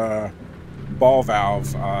actual ball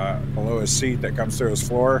valve below his seat that comes through his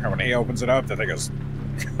floor, and when he opens it up, the thing is,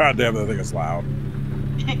 goddamn, the thing is loud.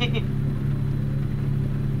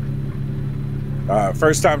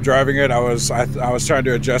 First time driving it, I was trying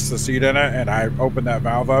to adjust the seat in it, and I opened that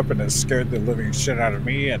valve up, and it scared the living shit out of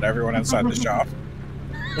me and everyone inside the shop.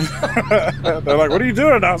 They're like, "What are you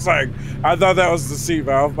doing?" I was like, "I thought that was the seat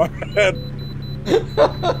valve." My bad.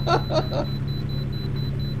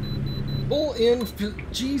 Pull in,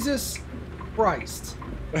 Jesus Christ.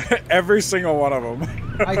 Every single one of them.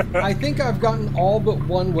 I think I've gotten all but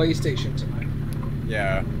one way station tonight.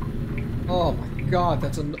 Yeah. Oh my god,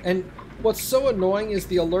 and what's so annoying is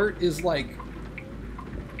the alert is like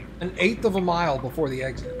an eighth of a mile before the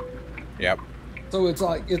exit. Yep. So it's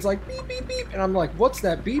like beep beep beep, and I'm like, what's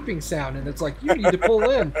that beeping sound? And it's like, you need to pull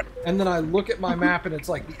in. And then I look at my map, and it's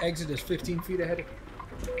like the exit is 15 feet ahead of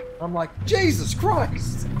me. I'm like, Jesus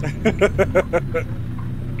Christ!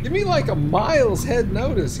 Give me like a mile's head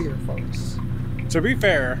notice here, folks. To be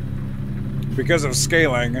fair, because of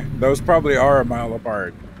scaling, those probably are a mile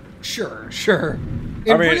apart. Sure.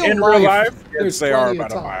 In real life, yes, they are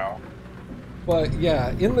about a mile. But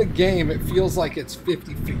yeah, in the game, it feels like it's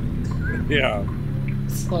 50 feet. Yeah.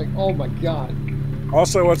 It's like, oh my god.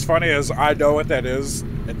 Also, what's funny is I know what that is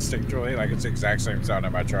instinctually. Like, it's the exact same sound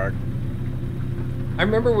in my truck. I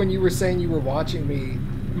remember when you were saying you were watching me.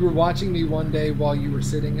 You were watching me one day while you were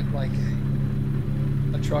sitting at like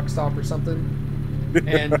a truck stop or something,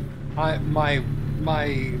 and my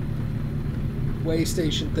way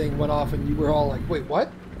station thing went off, and you were all like, "Wait,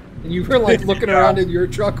 what?" And you were like looking around in your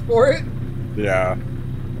truck for it. Yeah.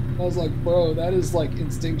 I was like, "Bro, that is like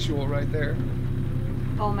instinctual right there."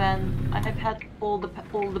 Oh man, I've had all the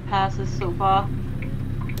passes so far.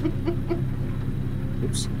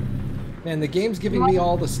 Oops. Man, the game's giving me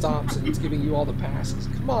all the stops, and it's giving you all the passes.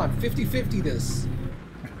 Come on, 50-50 this.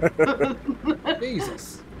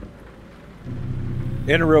 Jesus.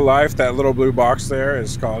 In real life, that little blue box there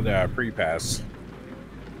is called pre-pass.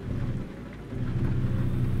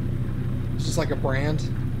 It's just like a brand.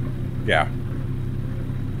 Yeah.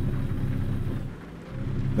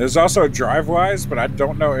 There's also DriveWise, but I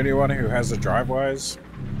don't know anyone who has a DriveWise.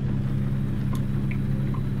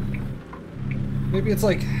 Maybe it's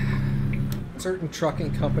like certain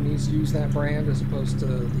trucking companies use that brand as opposed to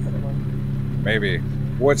the other one. Maybe.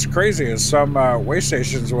 What's crazy is some way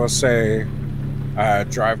stations will say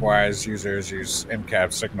DriveWise users use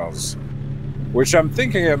in-cab signals, which I'm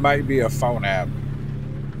thinking it might be a phone app.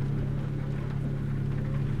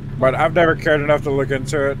 But I've never cared enough to look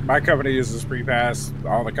into it. My company uses pre-pass.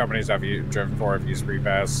 All the companies I've driven for have used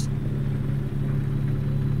pre-pass.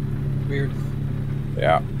 Weird.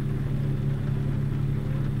 Yeah.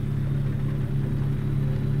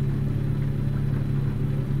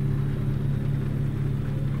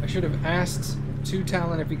 I should have asked Two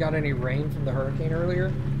Talon if he got any rain from the hurricane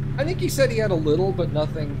earlier. I think he said he had a little, but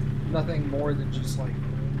nothing more than just like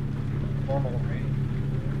normal rain.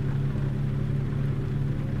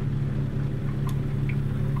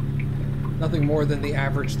 Nothing more than the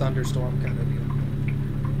average thunderstorm kind of deal.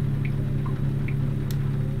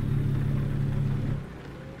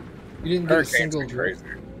 You didn't get a single drift.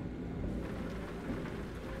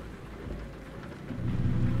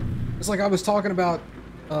 It's like I was talking about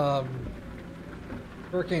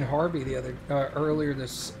Hurricane Harvey earlier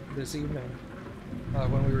this evening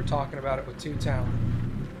when we were talking about it with Two Town.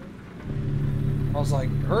 I was like,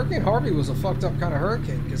 Hurricane Harvey was a fucked up kind of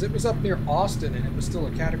hurricane because it was up near Austin and it was still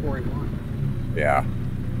a Category 1. Yeah.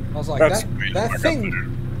 I was like,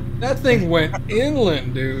 that thing went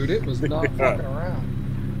inland, dude. It was not fucking around.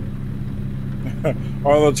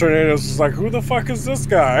 All the tornadoes was like, who the fuck is this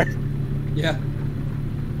guy? Yeah.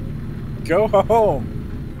 Go home.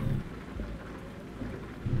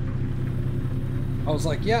 I was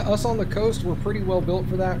like, yeah, us on the coast, we're pretty well built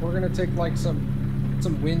for that. We're gonna take like some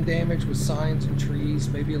wind damage with signs and trees,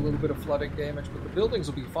 maybe a little bit of flooding damage, but the buildings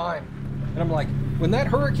will be fine. And I'm like, when that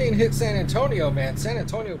hurricane hit San Antonio, man, San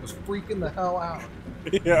Antonio was freaking the hell out.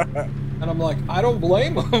 Yeah. And I'm like, I don't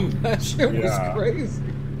blame them. That shit was crazy.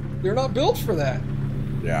 They're not built for that.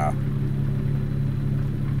 Yeah.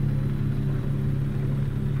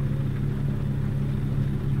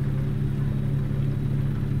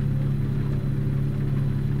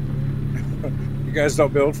 You guys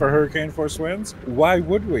don't build for hurricane force winds? Why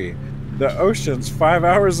would we? The ocean's 5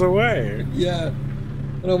 hours away. Yeah.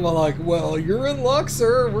 And I'm like, well, you're in luck,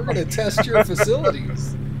 sir. We're going to test your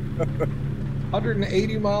facilities.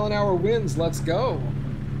 180 mile an hour winds. Let's go.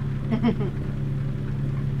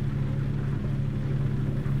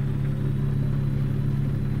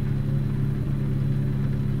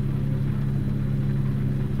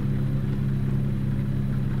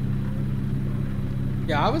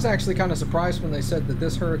 Yeah, I was actually kind of surprised when they said that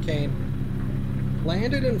this hurricane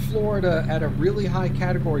landed in Florida at a really high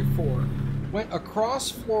Category 4, went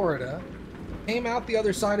across Florida, came out the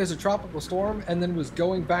other side as a tropical storm, and then was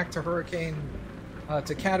going back to hurricane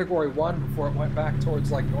to Category 1 before it went back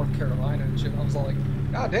towards like North Carolina and shit. I was like,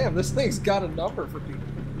 God damn, this thing's got a number for people.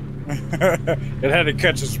 It had to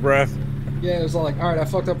catch its breath. Yeah, it was like, all right, I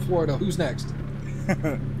fucked up Florida. Who's next?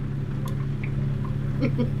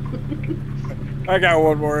 I got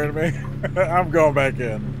one more in me. I'm going back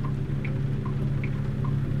in.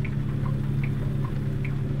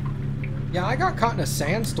 Yeah, I got caught in a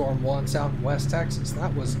sandstorm once out in West Texas.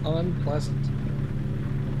 That was unpleasant.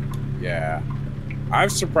 Yeah.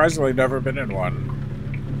 I've surprisingly never been in one.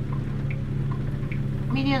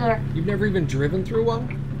 Me neither. You've never even driven through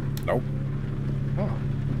one? Nope. Oh.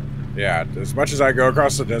 Yeah, as much as I go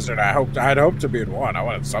across the desert, I'd hoped to be in one. I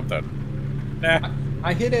wanted something. Nah.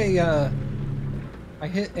 I hit a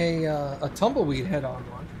tumbleweed head on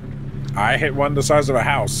one. I hit one the size of a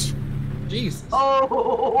house. Jesus.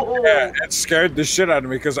 Oh. Yeah, it scared the shit out of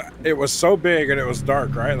me because it was so big and it was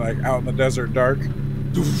dark, right? Like out in the desert, dark.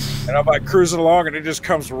 And I'm like cruising along and it just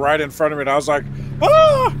comes right in front of me and I was like,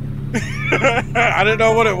 ah! I didn't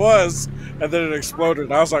know what it was. And then it exploded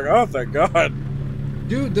and I was like, oh, thank God.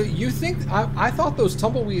 Dude, you think... I thought those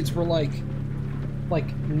tumbleweeds were like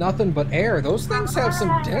nothing but air. Those things have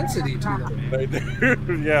some density to them. They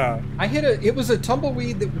do, yeah. I hit it was a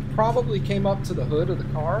tumbleweed that probably came up to the hood of the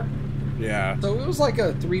car. Yeah. So it was like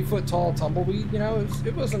a 3 foot tall tumbleweed, you know,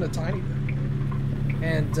 it wasn't a tiny thing.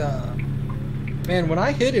 And, man, when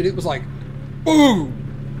I hit it, it was like, boom!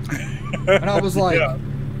 And I was like, yeah.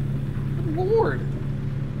 Lord.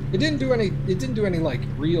 It didn't do any like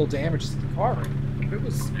real damage to the car. Right? It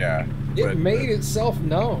was, yeah. It made itself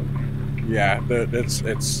known. Yeah,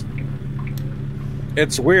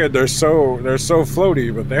 it's weird. They're so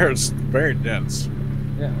floaty, but they're very dense.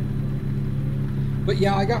 Yeah. But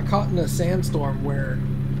yeah, I got caught in a sandstorm where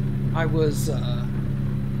I was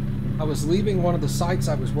leaving one of the sites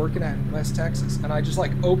I was working at in West Texas, and I just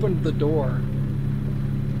like opened the door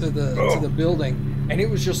to the building, and it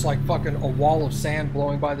was just like fucking a wall of sand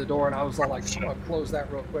blowing by the door, and I was all like, I'm gonna close that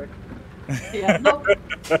real quick. Yeah. And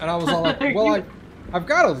I was all like, well, I've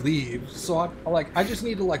got to leave, so I just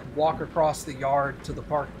need to like walk across the yard to the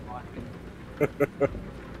parking lot.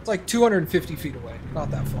 It's like 250 feet away, not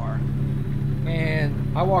that far.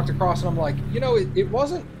 And I walked across and I'm like, you know, it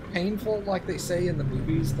wasn't painful like they say in the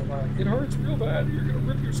movies. That like, it hurts real bad, you're gonna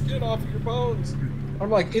rip your skin off of your bones. I'm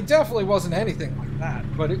like, it definitely wasn't anything like that,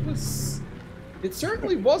 but it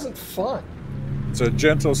certainly wasn't fun. It's a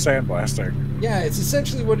gentle sandblasting. Yeah, it's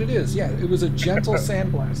essentially what it is. Yeah, it was a gentle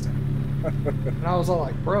sandblasting. And I was all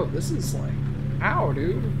like, bro, this is like, ow,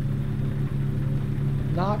 dude.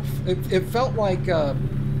 It felt like, kind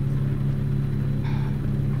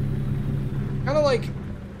of like,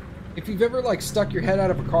 if you've ever like stuck your head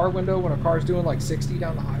out of a car window when a car's doing like 60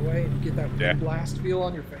 down the highway and you get that wind blast feel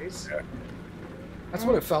on your face. Yeah. That's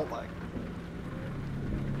what it felt like.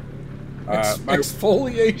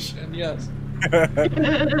 Exfoliation, yes.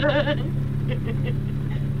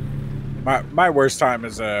 My worst time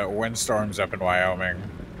is windstorms up in Wyoming.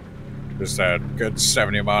 Just that good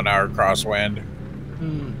 70-mile-an-hour crosswind.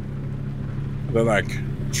 Hmm. They're like,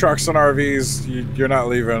 trucks and RVs, you're not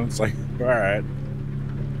leaving. It's like, all right.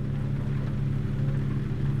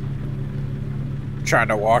 Trying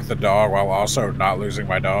to walk the dog while also not losing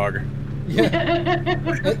my dog. Yeah.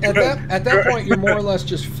 At that point, you're more or less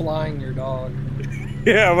just flying your dog.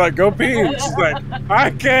 Yeah, I'm like, go pee. She's like,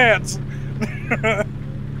 I can't.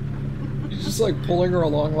 You're just like pulling her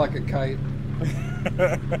along like a kite.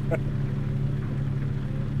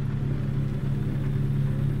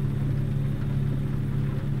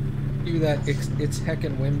 Do that. It's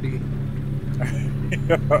heckin' windy.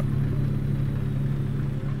 Yeah.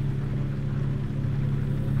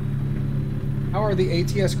 How are the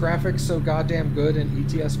ATS graphics so goddamn good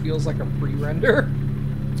and ETS feels like a pre-render?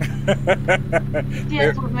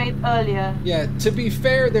 ETS was made earlier. Yeah, to be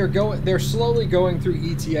fair, they're slowly going through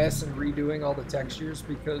ETS and redoing all the textures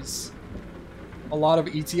because a lot of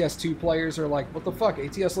ETS2 players are like, what the fuck,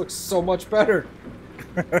 ATS looks so much better.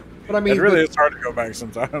 But I mean, it really is hard to go back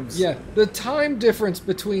sometimes. Yeah, the time difference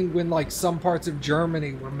between when like some parts of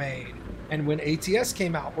Germany were made and when ATS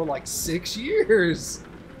came out were like 6 years.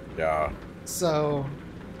 Yeah. So,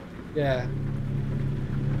 yeah.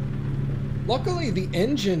 Luckily, the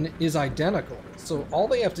engine is identical, so all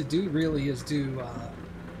they have to do really is do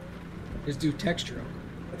texture.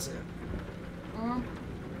 That's it.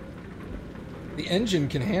 The engine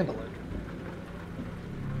can handle it.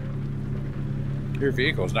 Your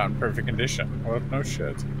vehicle's not in perfect condition. Well, no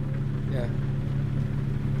shit. Yeah.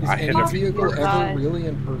 Is I hit any a vehicle ever really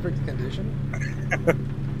in perfect condition?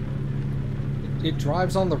 It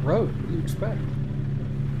drives on the road. What do you expect?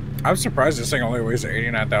 I'm surprised this thing only weighs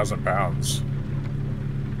 89,000 pounds.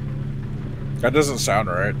 That doesn't sound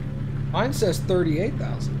right. Mine says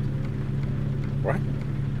 38,000. What?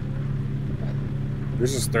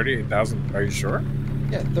 This is 38,000. Are you sure?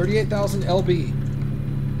 Yeah, 38,000 LB.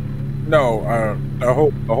 No, the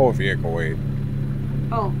whole vehicle weight.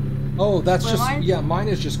 Oh. Oh, that's well, just yeah. Mine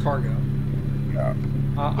is just cargo. Yeah.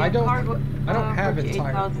 I don't have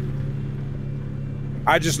entire.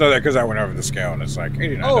 I just know that because I went over the scale and it's like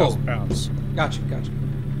 89,000 pounds. Gotcha.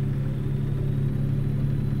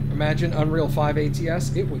 Imagine Unreal 5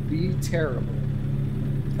 ATS. It would be terrible.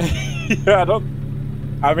 Yeah,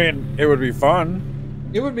 I mean, it would be fun.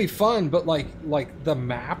 It would be fun, but like the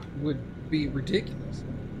map would be ridiculous.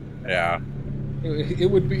 Yeah. It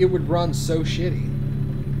would run so shitty.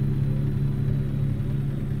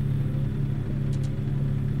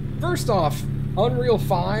 First off, Unreal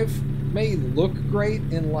 5 may look great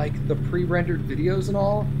in like the pre-rendered videos and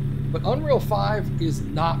all, but Unreal 5 is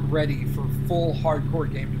not ready for full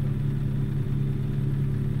hardcore game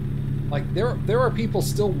development. Like there are people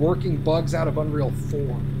still working bugs out of Unreal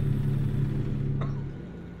 4.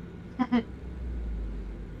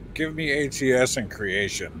 Give me ATS and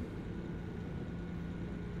creation.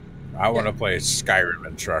 I want to play Skyrim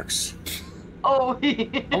and trucks. Oh,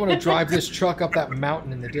 I want to drive this truck up that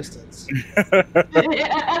mountain in the distance.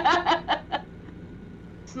 yeah.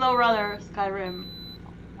 SnowRunner, Skyrim.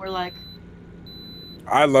 We're like.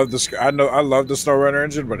 I love the I love the SnowRunner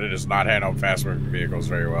engine, but it does not handle fast-moving vehicles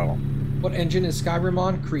very well. What engine is Skyrim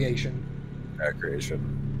on? Creation. Yeah,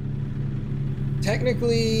 creation.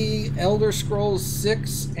 Technically, Elder Scrolls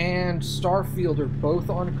 6 and Starfield are both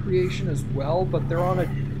on Creation as well, but they're on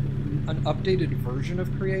an updated version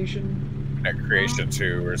of Creation. At Creation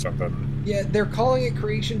 2 or something. Yeah, they're calling it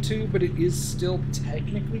Creation 2, but it is still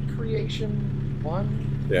technically Creation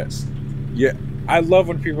 1. Yes. Yeah. I love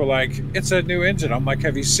when people are like, it's a new engine. I'm like,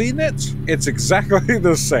 have you seen it? It's exactly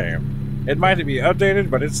the same. It might be updated,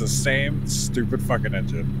 but it's the same stupid fucking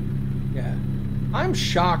engine. Yeah. I'm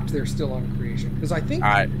shocked they're still on Creation, because I think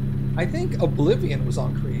Oblivion was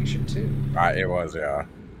on Creation too. It was, yeah.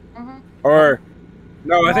 Or,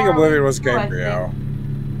 no, I think Oblivion was Gabriel.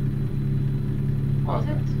 Was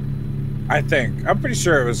it? I think. I'm pretty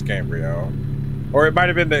sure it was Gabriel. Or it might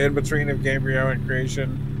have been the in-between of Gabriel and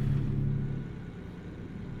Creation.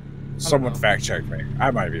 Someone fact-check me.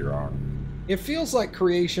 I might be wrong. It feels like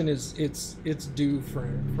Creation is it's due for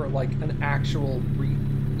like an actual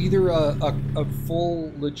either a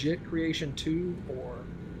full legit Creation 2 or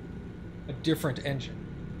a different engine.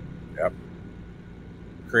 Yep.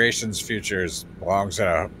 Creation's futures belongs in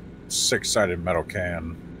a 6-sided metal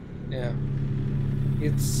can. Yeah.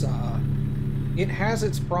 It's it has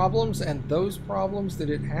its problems, and those problems that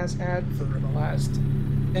it has had for the last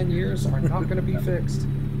 10 years are not going to be fixed.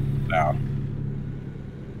 No.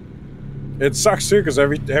 It sucks too, because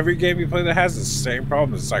every game you play that has the same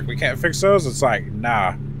problems. It's like, we can't fix those. It's like,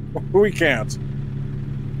 nah, we can't.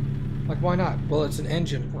 Like, why not? Well, it's an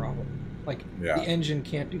engine problem. Like, yeah. The engine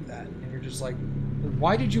can't do that, and you're you're just like,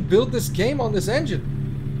 why did you build this game on this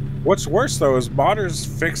engine? What's worse though is modders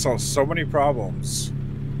fix so many problems.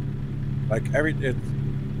 Like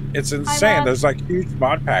it's insane. There's like huge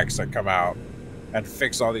mod packs that come out and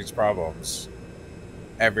fix all these problems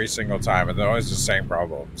every single time, and they're always the same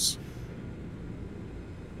problems.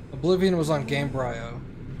 Oblivion was on Game Brio.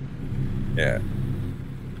 Yeah.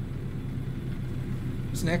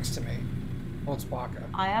 Who's next to me? Oh, it's Baka.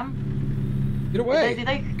 I am. Get away! Did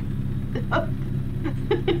I...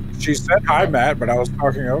 She said hi, Matt, but I was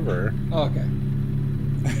talking over her. Oh, okay.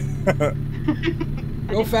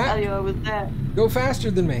 Go fast. I was there. Go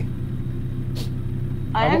faster than me.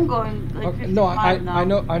 I am going like okay, 55 no, I now.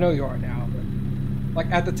 know you are now. But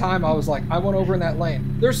like at the time, I was like, I went over in that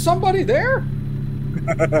lane. There's somebody there.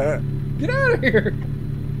 Get out of here!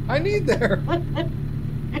 I need there.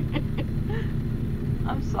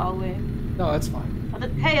 I'm sorry. No, that's fine.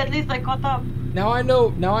 But hey, at least I caught up. Now I know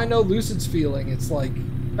Lucid's feeling. It's like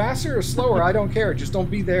faster or slower, I don't care. Just don't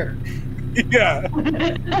be there. Yeah.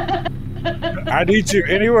 I need you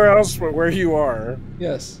anywhere else but where you are.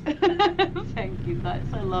 Yes. Thank you, guys.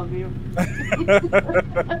 I love you.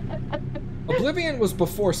 Oblivion was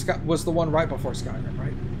was the one right before Skyrim,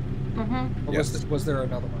 right? Mm-hmm. Or Yes. was there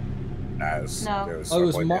another one? No. It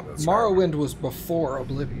was Morrowind was before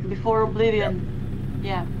Oblivion. Before Oblivion. Yep.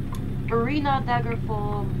 Yeah. Arena,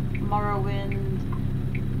 Daggerfall, Morrowind,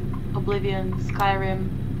 Oblivion, Skyrim,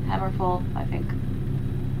 Hammerfall, I think.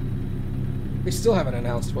 They still haven't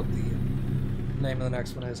announced what the name of the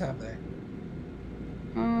next one is, have they?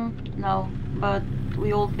 No, but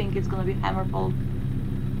we all think it's gonna be Hammerfall.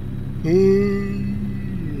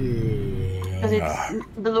 Because it's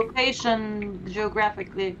the location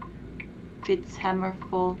geographically fits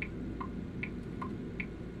Hammerfall.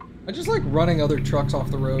 I just like running other trucks off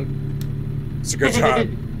the road. It's a good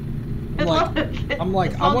time. I'm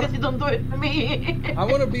like, as long as you don't do it for me. I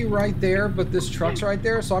want to be right there, but this truck's right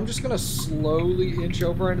there, so I'm just gonna slowly inch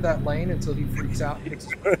over into that lane until he freaks out.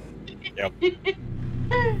 Yep.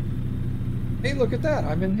 Hey, look at that!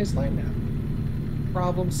 I'm in his lane now.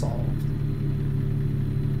 Problem solved.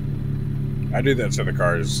 I do that to the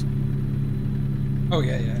cars. Oh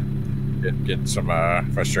yeah, yeah. Get some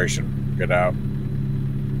frustration. Get out.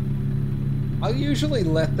 I'll usually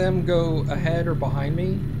let them go ahead or behind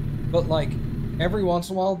me, but like every once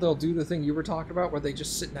in a while they'll do the thing you were talking about where they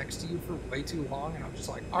just sit next to you for way too long, and I'm just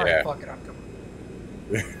like, all right, fuck it, I'm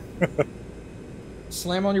coming.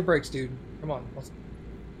 Slam on your brakes, dude. Come on.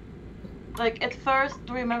 Like at first,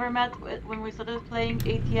 remember Matt, when we started playing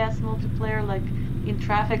ATS multiplayer, like in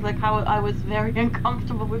traffic, like how I was very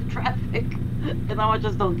uncomfortable with traffic, and now I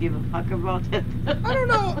just don't give a fuck about it. I don't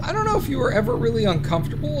know if you were ever really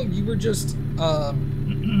uncomfortable. You were just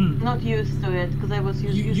not used to it because I was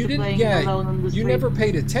used to playing alone on the street. You never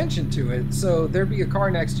paid attention to it, so there'd be a car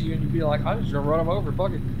next to you, and you'd be like, "I'm just gonna run him over,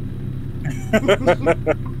 fuck it."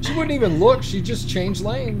 She wouldn't even look. She'd just change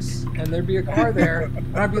lanes, and there'd be a car there,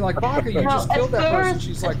 and I'd be like, "Baka, you just killed that person."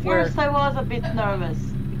 She's like, "Where?" At first, I was a bit nervous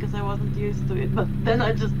because I wasn't used to it, but then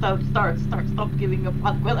I just stopped giving a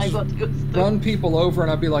fuck when I got used to it. Run people over,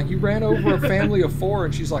 and I'd be like, "You ran over a family of 4,"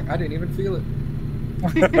 and she's like, "I didn't even feel it."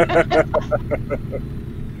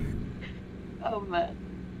 Oh man.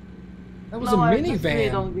 That was a minivan. I really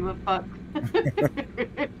don't give a fuck.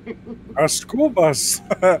 A school bus.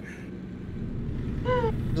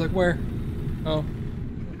 He's like, "Where?" Oh.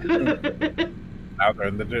 Out there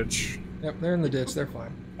in the ditch. Yep, they're in the ditch. They're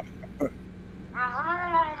fine.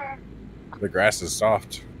 The grass is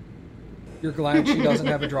soft. You're glad she doesn't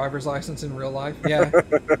have a driver's license in real life? Yeah.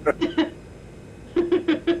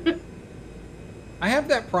 I have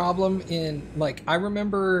that problem in, like, I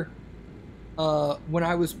remember when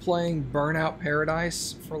I was playing Burnout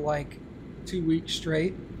Paradise for like 2 weeks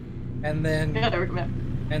straight, and then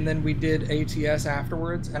we did ATS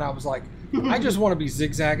afterwards, and I was like, I just want to be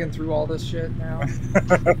zigzagging through all this shit now.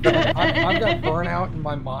 I've got Burnout in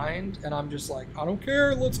my mind, and I'm just like, I don't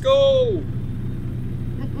care, let's go!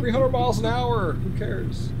 300 miles an hour, who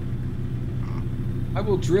cares? I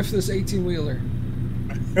will drift this 18-wheeler.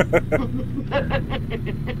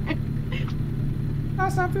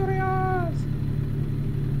 Fast and Furious!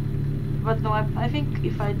 But no, I think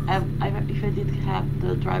if I did have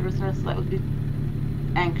the driver's license, I would be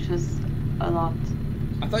anxious a lot.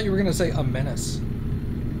 I thought you were gonna say a menace.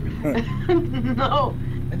 No.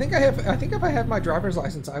 I think if I had my driver's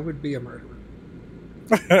license, I would be a murderer.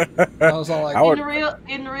 I was all like,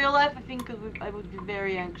 in real life, I think I would be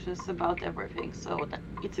very anxious about everything. So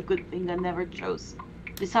it's a good thing I never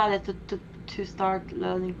decided to start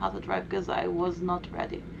learning how to drive because I was not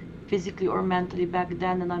ready. physically or mentally back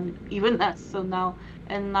then, and I'm even less so now.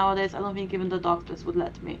 And nowadays, I don't think even the doctors would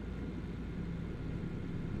let me.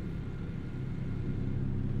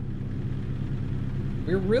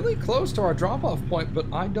 We're really close to our drop-off point, but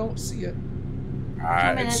I don't see it.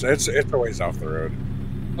 It's a ways off the road.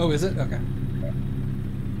 Oh, is it? Okay.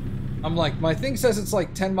 I'm like, my thing says it's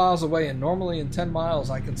like 10 miles away, and normally in 10 miles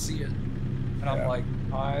I can see it. And I'm like,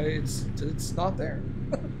 it's not there.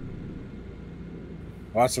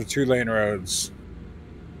 Lots of 2-lane roads.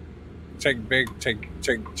 Take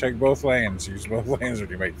both lanes. Use both lanes when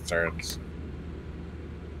you make the turns.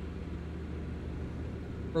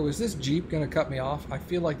 Bro, is this Jeep gonna cut me off? I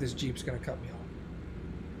feel like this Jeep's gonna cut me off.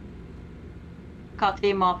 Cut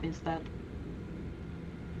him off instead.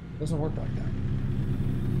 Doesn't work like that.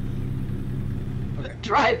 Okay.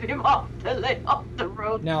 Drive him off the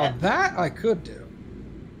road. Now that I could do.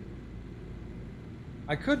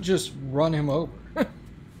 I could just run him over.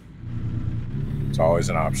 It's always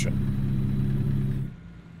an option.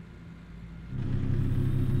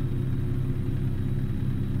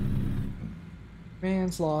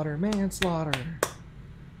 Manslaughter, manslaughter.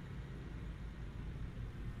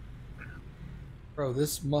 Bro,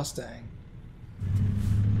 this Mustang.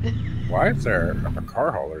 Why is there a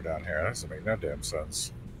car hauler down here? That doesn't make no damn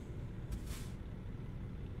sense.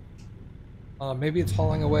 Maybe it's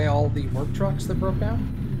hauling away all the work trucks that broke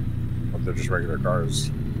down? But they're just regular cars.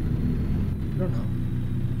 I don't know.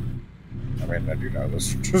 I mean, I do know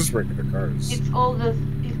this. Just regular cars. It's all the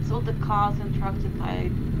cars and trucks that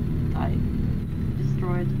I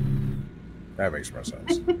destroyed. That makes more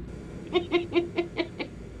sense.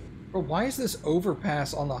 Bro, why is this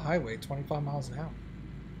overpass on the highway 25 miles an hour?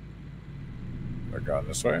 They're going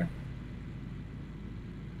this way.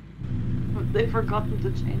 They've forgotten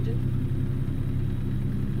to change it.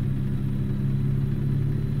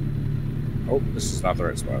 Oh, this is not the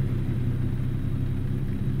right spot.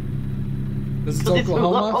 This is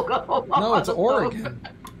Oklahoma? No, it's Oregon.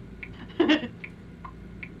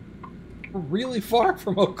 We're really far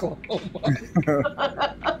from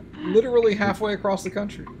Oklahoma. Literally halfway across the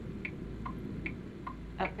country.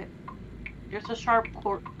 Okay. There's a sharp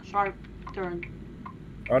turn.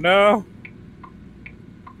 Oh no!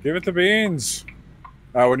 Give it the beans.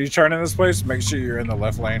 When you turn in this place, make sure you're in the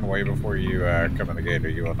left lane way before you come in the gate, or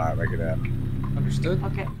you will not make it in. Understood.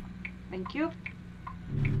 Okay. Thank you.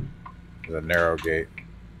 There's a narrow gate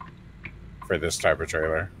for this type of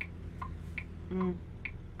trailer.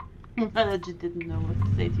 I just didn't know what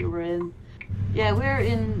state you were in. Yeah, we're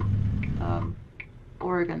in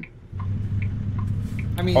Oregon.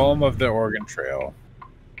 I mean, home of the Oregon Trail.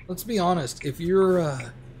 Let's be honest. If you're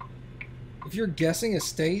guessing a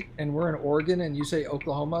state and we're in Oregon and you say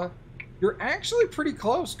Oklahoma, you're actually pretty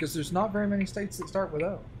close because there's not very many states that start with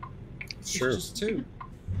O. It's true. Just two.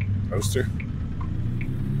 Those two.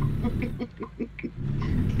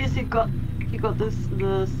 At least he got this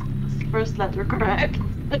first letter correct.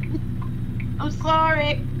 I'm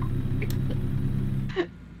sorry.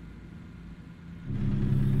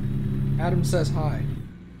 Adam says hi.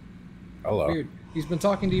 Hello. Weird. He's been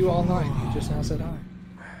talking to you all night. He just now said hi.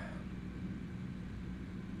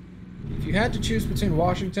 If you had to choose between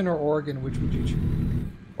Washington or Oregon, which would you choose?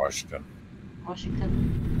 Washington.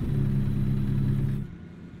 Washington.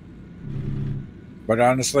 But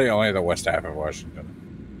honestly, only the west half of Washington.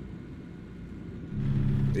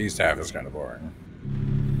 The east half is kind of boring.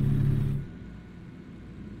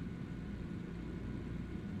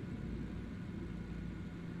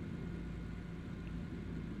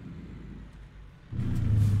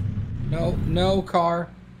 No car.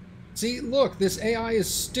 See, look, this AI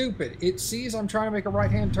is stupid. It sees I'm trying to make a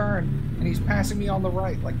right-hand turn, and he's passing me on the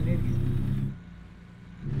right like an idiot.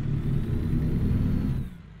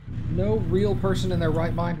 No real person in their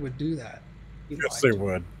right mind would do that. Yes, they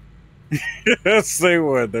would. Yes, they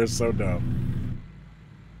would. They're so dumb.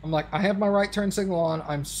 I'm like, I have my right turn signal on.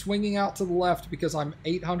 I'm swinging out to the left because I'm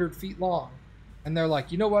 800 feet long. And they're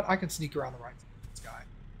like, you know what? I can sneak around the right side of this guy.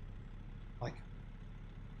 Like,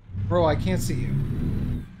 bro, I can't see you.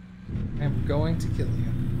 I'm going to kill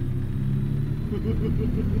you.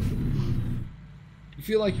 You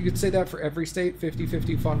feel like you could say that for every state?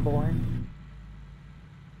 50-50 fun, boring?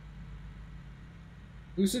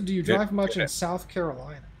 Lucid, do you drive much in South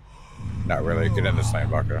Carolina? Not really. Get in this lane,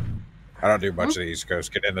 Baca. I don't do much of the East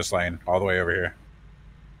Coast. Get in this lane. All the way over here.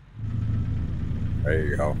 There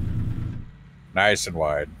you go. Nice and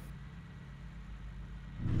wide.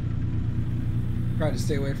 Try to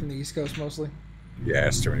stay away from the East Coast mostly? Yeah,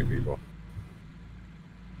 it's too many people.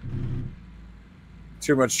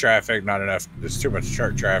 Too much traffic, not enough. There's too much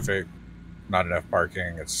truck traffic, not enough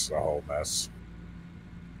parking. It's a whole mess.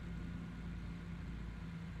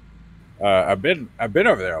 I've been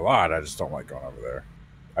over there a lot. I just don't like going over there.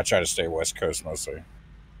 I try to stay West Coast mostly.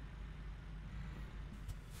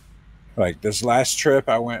 Like this last trip,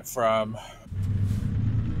 I went from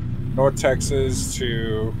North Texas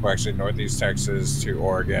to, well, actually Northeast Texas to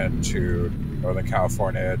Oregon to Northern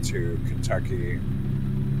California to Kentucky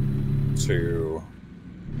to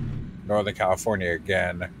Northern California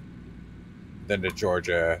again, then to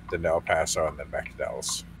Georgia, then to El Paso, and then back to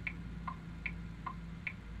Dallas.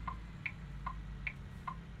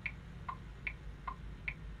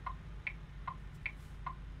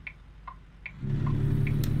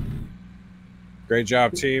 Great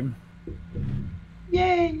job, team.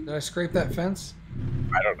 Yay! Did I scrape that fence?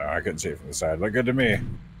 I don't know. I couldn't see it from the side. Looked good to me.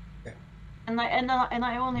 Okay. And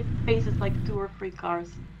I only pasted like 2 or 3 cars.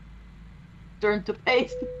 Turn to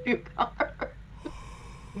paste a few cars.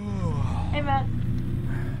 Hey, Matt.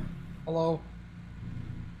 Hello.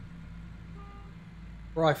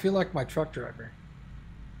 Bro, I feel like my truck driver.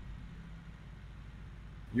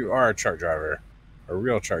 You are a truck driver. A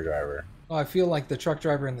real truck driver. Oh, I feel like the truck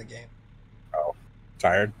driver in the game. Oh.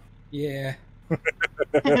 Tired? Yeah.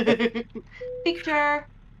 Picture.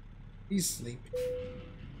 He's sleeping.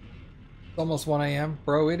 It's almost 1 a.m.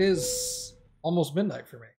 Bro, it is almost midnight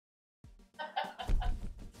for me.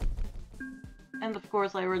 And of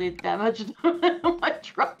course, I already damaged my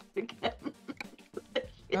truck again.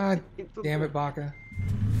 God damn it, Baka.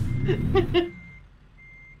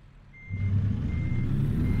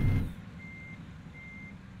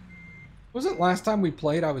 Wasn't last time we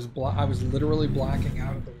played? I was literally blacking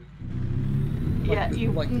out of the. Yeah,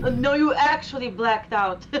 no, you actually blacked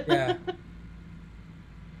out. Yeah.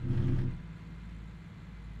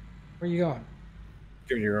 Where you going?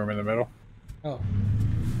 Giving you room in the middle. Oh.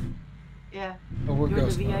 Yeah. Oh, we're You're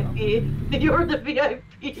the VIP. You're the VIP.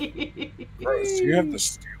 Gross. Do you have the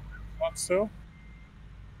steel one still?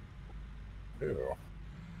 Ew.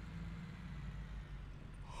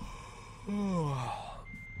 Oh.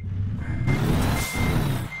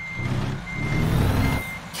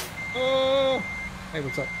 Hey,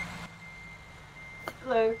 what's up?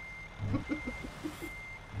 Hello.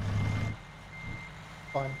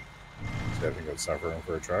 Fine. So I think it's enough room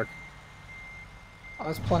for a truck. Oh,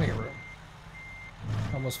 that's plenty of room.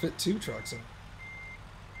 Almost fit 2 trucks in.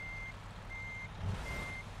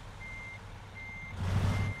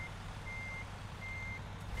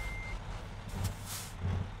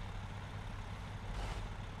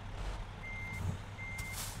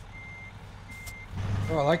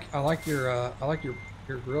 Oh, I like your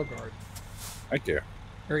grill guard. Thank you.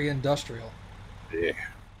 Very industrial. Yeah.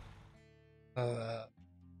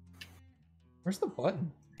 Where's the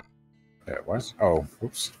button? Yeah, it was. Oh,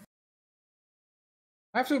 oops.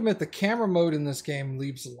 I have to admit, the camera mode in this game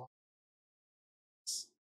leaves a lot.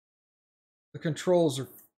 The controls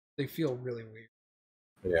they feel really weird.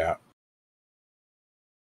 Yeah.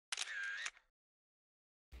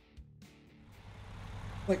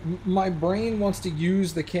 Like my brain wants to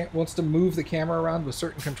use wants to move the camera around with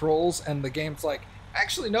certain controls, and the game's like,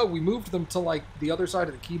 actually no, we moved them to like the other side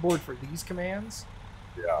of the keyboard for these commands.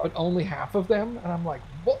 Yeah. But only half of them, and I'm like,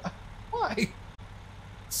 what? Why?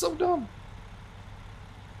 It's so dumb.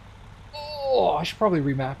 Oh, I should probably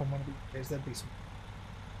remap them one of these days. That'd be some